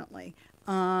 definitely.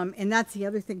 And that's the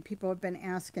other thing people have been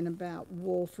asking about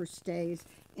wool for stays.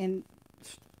 And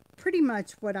pretty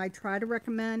much what I try to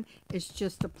recommend is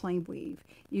just a plain weave.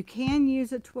 You can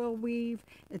use a twill weave.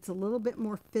 It's a little bit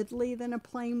more fiddly than a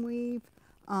plain weave.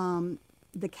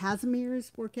 The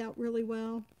casimeres work out really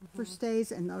well for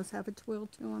stays, and those have a twill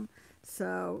to them.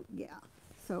 So, yeah.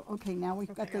 So, okay, now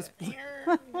we've got this.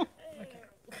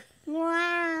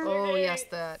 Wow. Oh yes,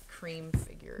 that cream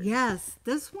figure. Yes,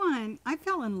 this one, I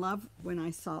fell in love when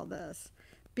I saw this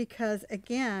because,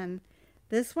 again,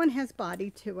 this one has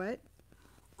body to it.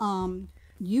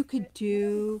 You could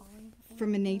do,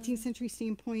 from an 18th century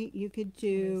standpoint, you could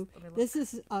do, this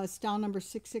is style number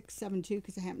 6672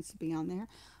 because it happens to be on there.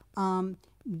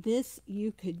 This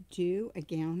you could do a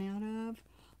gown out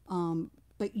of,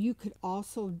 but you could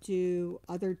also do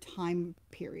other time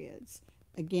periods.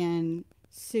 Again,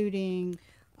 suiting,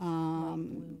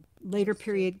 later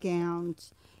period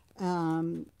gowns.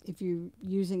 If you're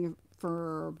using it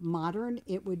for modern,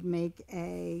 it would make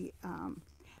a, I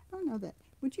don't know that,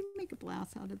 would you make a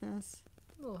blouse out of this?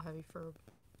 A little heavy for a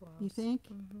blouse. You think?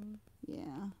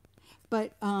 Yeah.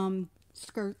 But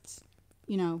skirts,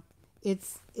 you know,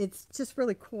 it's just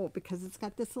really cool because it's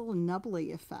got this little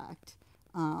nubbly effect,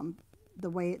 the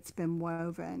way it's been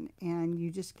woven, and you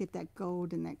just get that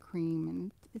gold and that cream,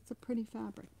 and it's a pretty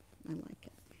fabric. I like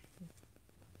it.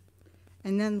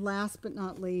 And then last but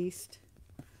not least,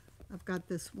 I've got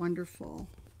this wonderful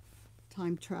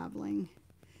time traveling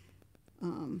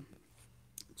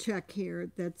check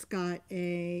here that's got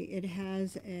it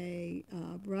has a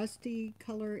rusty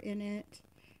color in it.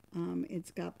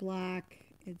 It's got black,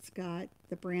 it's got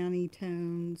the brownie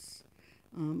tones,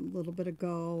 a little bit of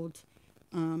gold.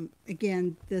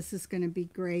 Again, this is going to be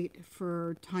great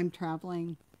for time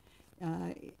traveling.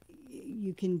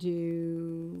 You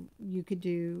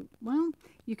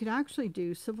could actually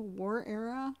do Civil War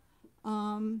era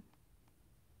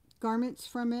garments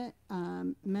from it,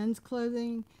 men's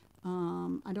clothing.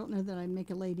 I don't know that I'd make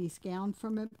a lady's gown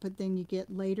from it, but then you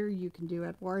get later, you can do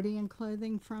Edwardian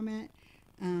clothing from it,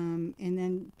 and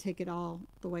then take it all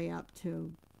the way up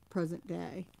to present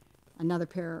day. Another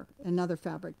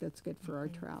fabric that's good for our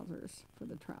trousers, for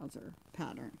the trouser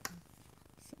pattern.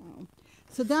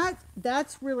 So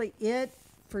that's really it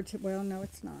for well, no,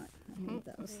 it's not. I need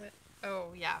those.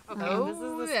 Oh yeah. Okay. Oh, this is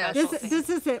the yes. special thing. This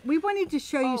is it. We wanted to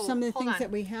show you Oh, some of the hold things on.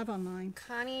 that we have online.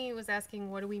 Connie was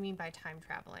asking, what do we mean by time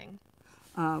traveling?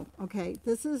 Oh, okay.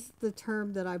 This is the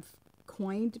term that I've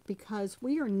coined because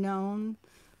we are known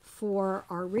for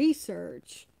our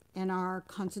research and our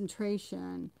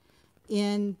concentration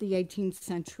in the 18th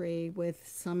century, with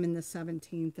some in the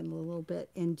 17th and a little bit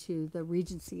into the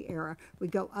Regency era. We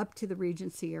go up to the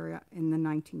Regency era in the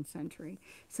 19th century.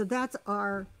 So that's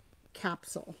our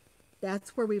capsule.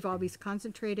 That's where we've always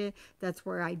concentrated. That's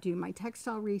where I do my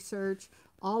textile research.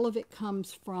 All of it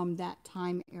comes from that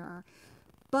time era.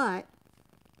 But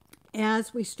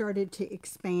as we started to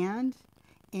expand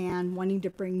and wanting to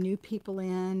bring new people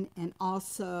in, and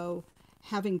also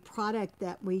having product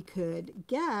that we could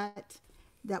get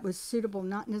that was suitable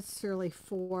not necessarily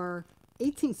for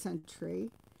 18th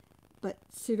century, but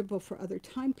suitable for other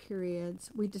time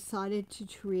periods, we decided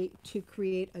to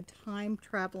create a time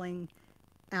traveling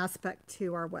aspect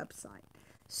to our website.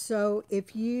 So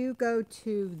if you go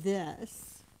to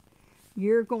this,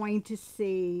 you're going to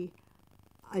see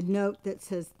a note that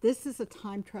says this is a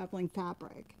time traveling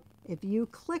fabric. If you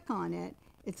click on it,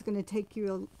 it's going to take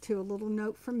you to a little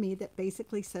note from me that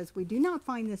basically says we do not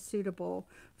find this suitable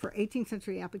for 18th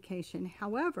century application.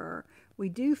 However, we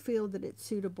do feel that it's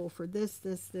suitable for this,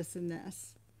 this, this, and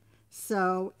this.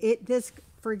 So this,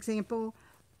 for example,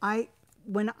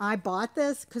 when I bought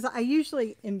this, because I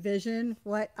usually envision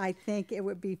what I think it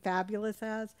would be fabulous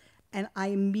as, and I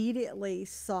immediately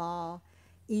saw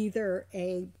either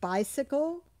a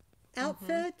bicycle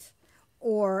outfit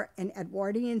or an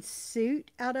Edwardian suit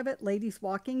out of it, ladies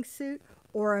walking suit,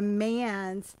 or a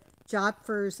man's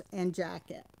joppers and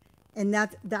jacket. And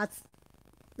that's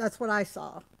what I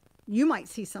saw. You might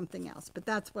see something else, but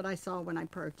that's what I saw when I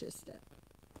purchased it.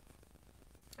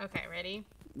 Okay, ready?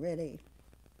 Ready.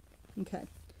 Okay.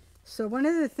 So one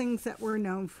of the things that we're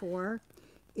known for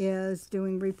is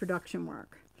doing reproduction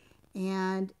work.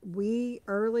 And we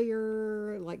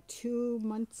earlier, like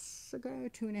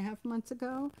 2.5 months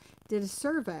ago, did a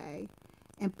survey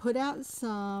and put out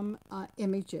some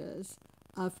images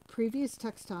of previous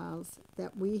textiles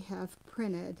that we have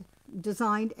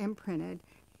designed and printed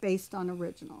based on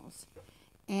originals.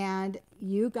 And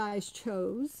you guys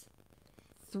chose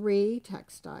 3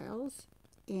 textiles,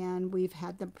 and we've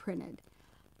had them printed.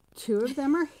 2 of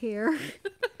them are here.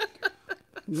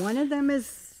 One of them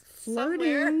is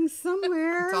floating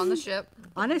somewhere. It's on the ship.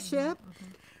 On a ship.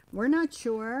 We're not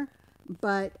sure,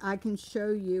 but I can show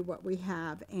you what we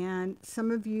have. And some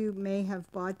of you may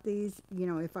have bought these. You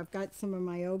know, if I've got some of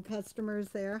my old customers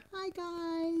there. Hi,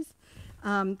 guys.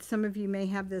 Some of you may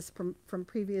have this from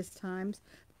previous times.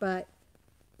 But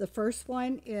the first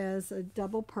one is a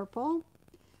double purple.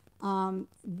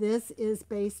 This is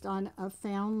based on a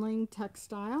foundling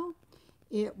textile.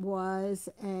 It was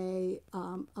a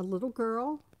little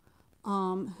girl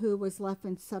who was left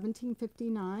in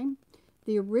 1759.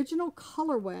 The original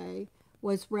colorway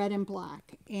was red and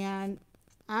black, and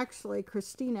actually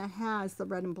Christina has the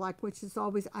red and black, which is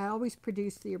I always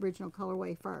produce the original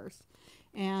colorway first,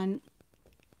 and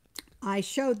I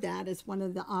showed that as one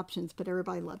of the options, but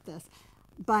everybody loved this.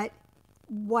 But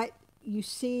what you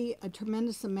see a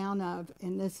tremendous amount of,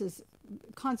 and this is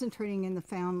concentrating in the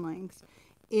foundlings,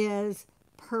 is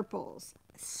purples.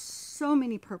 So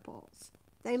many purples.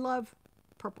 They love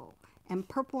purple and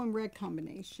red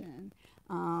combination.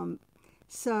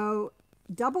 So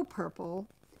double purple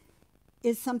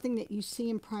is something that you see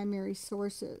in primary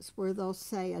sources where they'll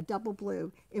say a double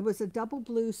blue. It was a double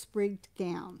blue sprigged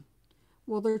gown.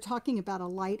 Well, they're talking about a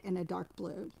light and a dark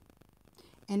blue.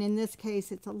 And in this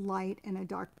case, it's a light and a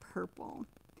dark purple.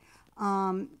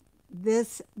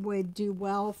 This would do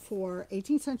well for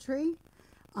 18th century.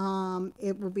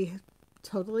 It will be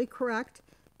totally correct.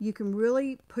 You can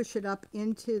really push it up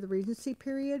into the Regency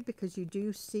period because you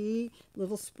do see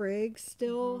little sprigs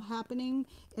still happening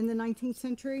in the 19th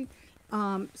century.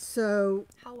 So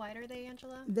How wide are they,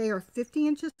 Angela? they are 50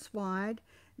 inches wide.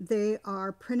 They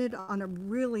are printed on a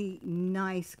really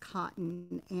nice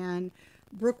cotton, and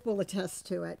Brooke will attest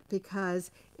to it, because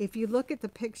if you look at the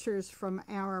pictures from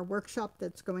our workshop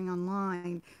that's going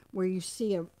online where you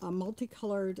see a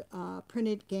multicolored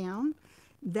printed gown,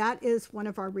 that is one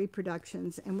of our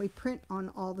reproductions, and we print on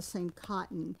all the same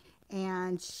cotton,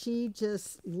 and she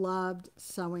just loved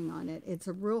sewing on it. It's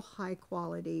a real high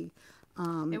quality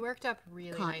It worked up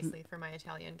really cotton. nicely for my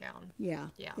Italian gown. Yeah,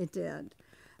 Yeah. it did.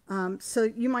 So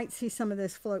you might see some of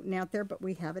this floating out there, but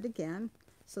we have it again.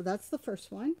 So that's the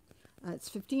first one. It's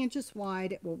 50 inches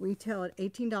wide. It will retail at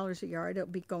 $18 a yard. It'll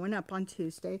be going up on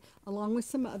Tuesday, along with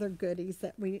some other goodies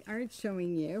that we aren't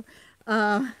showing you.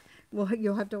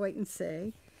 You'll have to wait and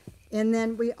see. And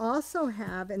then we also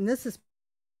have, and this is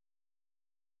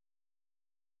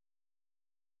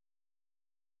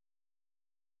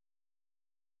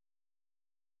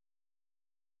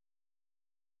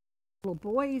little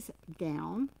boy's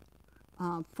gown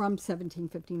from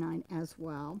 1759 as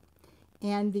well.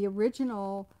 And the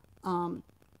original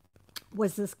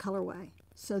was this colorway.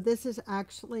 So this has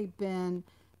actually been,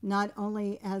 not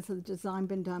only has the design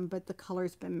been done, but the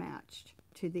color's been matched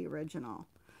to the original.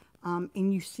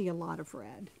 And you see a lot of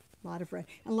red. A lot of red,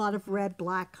 a lot of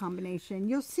red-black combination.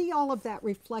 You'll see all of that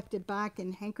reflected back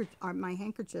in my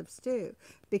handkerchiefs too,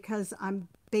 because I'm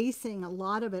basing a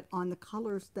lot of it on the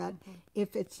colors that,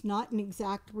 if it's not an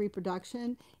exact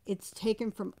reproduction, it's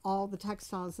taken from all the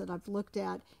textiles that I've looked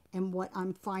at and what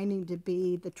I'm finding to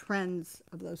be the trends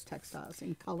of those textiles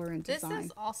in color and This design.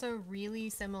 is also really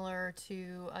similar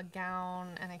to a gown,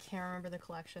 and I can't remember the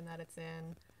collection that it's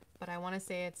in, but I want to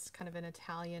say it's kind of an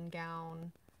Italian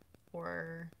gown,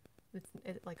 or it's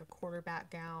like a quarterback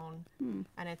gown,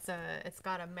 and it's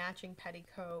got a matching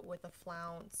petticoat with a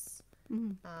flounce.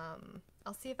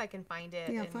 I'll see if I can find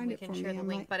it, Yeah, and find we it can for share me. the I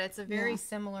link. might- But it's a very yeah.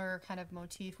 similar kind of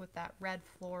motif with that red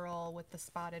floral with the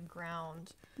spotted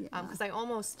ground. Yeah. Because I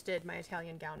almost did my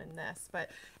Italian gown in this, but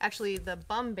actually the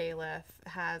bum bailiff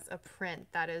has a print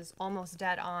that is almost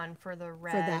dead on for the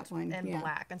red that one, and yeah.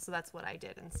 black, and so that's what I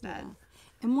did instead. Yeah.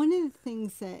 And one of the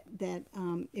things that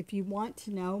if you want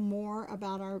to know more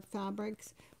about our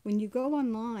fabrics, when you go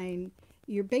online,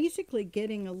 you're basically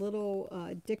getting a little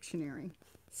dictionary.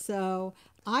 So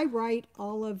I write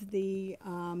all of the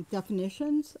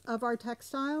definitions of our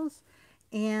textiles,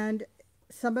 and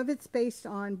some of it's based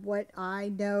on what I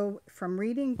know from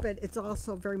reading, but it's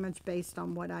also very much based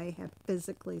on what I have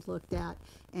physically looked at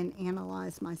and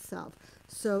analyzed myself.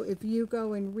 So if you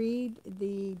go and read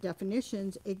the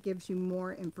definitions, it gives you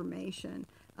more information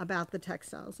about the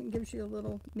textiles and gives you a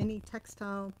little mini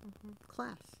textile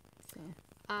class. So.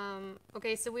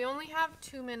 Okay, so we only have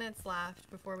 2 minutes left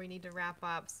before we need to wrap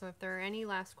up. So if there are any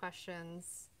last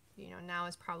questions, now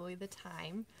is probably the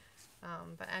time.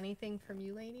 But anything from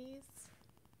you ladies?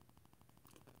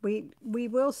 We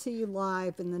will see you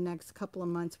live in the next couple of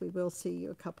months. We will see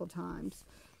you a couple times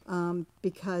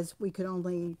because we could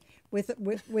only with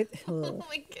Oh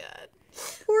my god.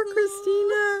 poor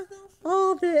Christina,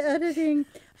 all the editing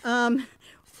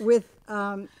with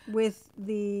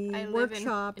the I live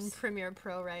workshops. in Premiere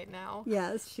Pro right now.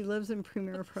 Yes, she lives in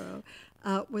Premiere Pro.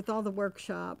 With all the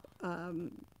workshop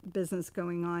business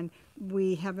going on,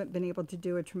 we haven't been able to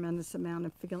do a tremendous amount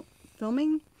of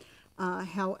filming.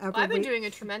 However, I've been doing a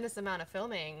tremendous amount of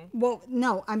filming. well,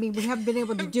 no, I mean, we haven't been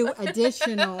able to do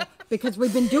additional because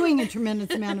we've been doing a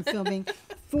tremendous amount of filming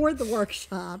for the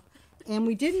workshop. And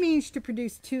we did manage to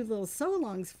produce 2 little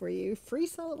sew-alongs for you, free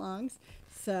sew-alongs.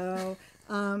 So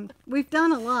we've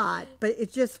done a lot, but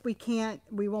it's just we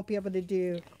won't be able to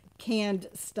do canned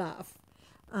stuff.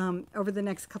 Over the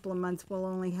next couple of months, we'll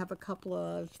only have a couple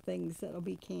of things that'll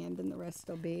be canned and the rest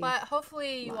will be. But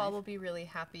hopefully you all live. will be really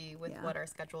happy with Yeah. what our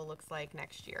schedule looks like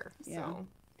next year. Yeah. So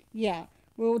Yeah,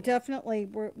 we'll definitely,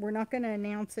 we're not going to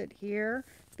announce it here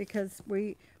because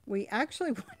we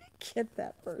actually want to get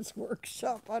that first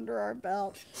workshop under our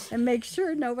belt and make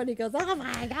sure nobody goes, oh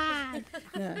my God.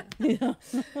 Yeah.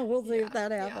 We'll see if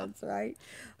that happens, right?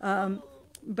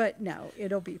 But no,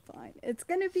 it'll be fine. It's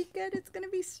going to be good. It's going to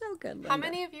be so good, Linda. how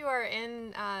many of you are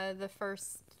in the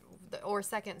first or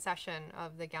second session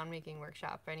of the gown making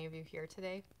workshop? Are any of you here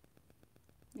today?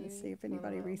 Let's see if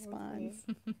anybody responds.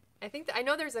 I think I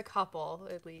know there's a couple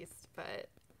at least, but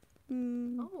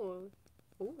oh,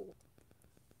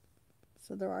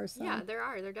 So there are some. yeah, there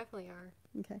are. There definitely are.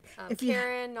 Okay. If you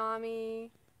Karen,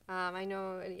 Nami, I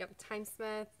know Time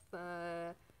Smith,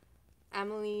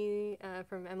 Emily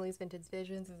from Emily's Vintage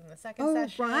Visions is in the second Oh,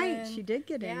 session. right. She did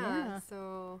get in. Yeah, Yeah.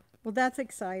 so Well, that's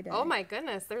exciting. oh my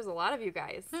goodness, there's a lot of you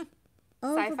guys. Oh,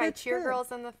 well, Sci-Fi that's Cheer good.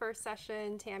 Girls in the first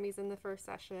session. Tammy's in the first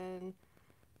session.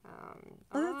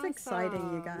 Oh, that's exciting,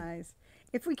 you awesome. guys.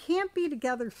 If we can't be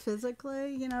together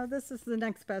physically, this is the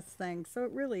next best thing. So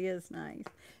it really is nice.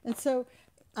 And so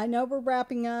I know we're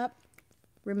wrapping up.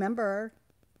 Remember,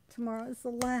 tomorrow is the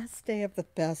last day of the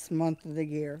best month of the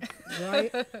year.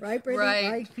 Right? Right, Brittany?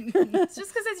 Right. It's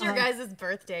just because it's your guys'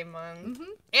 birthday month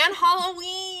and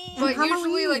Halloween. But usually,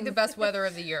 Halloween. like the best weather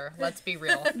of the year. Let's be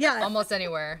real. Yeah. Almost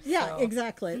anywhere. Yeah, so.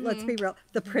 exactly. Let's be real.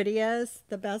 The prettiest,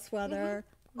 the best weather,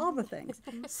 all the things.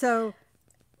 So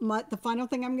the final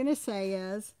thing I'm going to say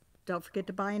is don't forget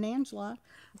to buy an Angela.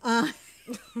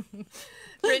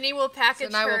 Brittany will package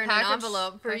And I will her in an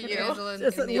envelope for package you. Angela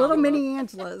Just in the little envelope. mini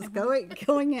Angelas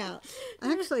going out.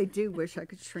 I actually do wish I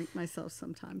could shrink myself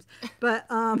sometimes, but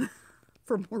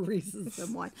for more reasons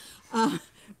than one.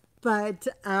 But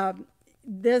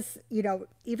this,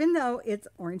 even though it's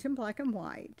orange and black and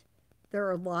white, there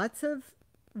are lots of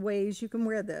ways you can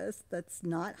wear this. That's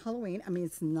not Halloween. I mean,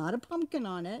 it's not a pumpkin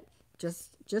on it.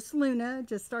 Just Luna,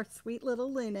 just our sweet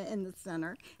little Luna in the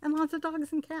center, and lots of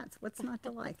dogs and cats. What's not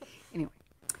to like? Anyway.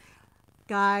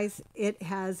 Guys, it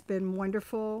has been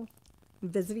wonderful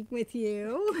visiting with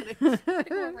you.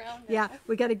 Around Yeah,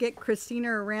 we got to get Christina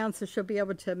around so she'll be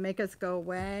able to make us go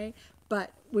away.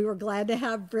 But we were glad to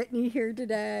have Brittany here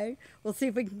today. We'll see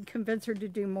if we can convince her to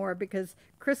do more because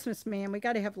Christmas, man, we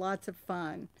got to have lots of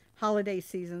fun. Holiday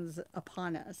season's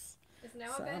upon us. Is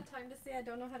now a bad time to say I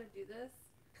don't know how to do this?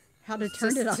 How to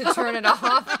turn it off. To turn it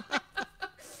off.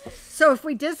 So if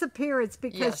we disappear, it's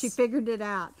because she Yes. figured it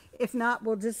out. If not,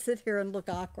 we'll just sit here and look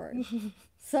awkward.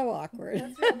 So awkward.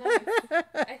 That's real nice.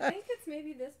 I think it's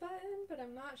maybe this button, but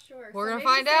I'm not sure. We're So gonna maybe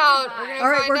find say out. goodbye. We're gonna All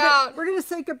right, find out. we're gonna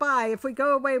say goodbye. If we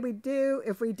go away, we do.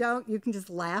 If we don't, you can just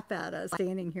laugh at us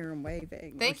standing here and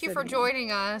waving. Thank or you for sitting there.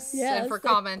 joining us Yes, and for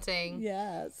thank- commenting.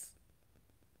 Yes.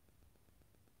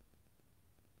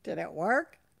 Did it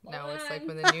work? No, it's like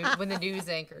Hold when the news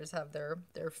anchors have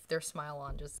their smile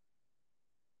on just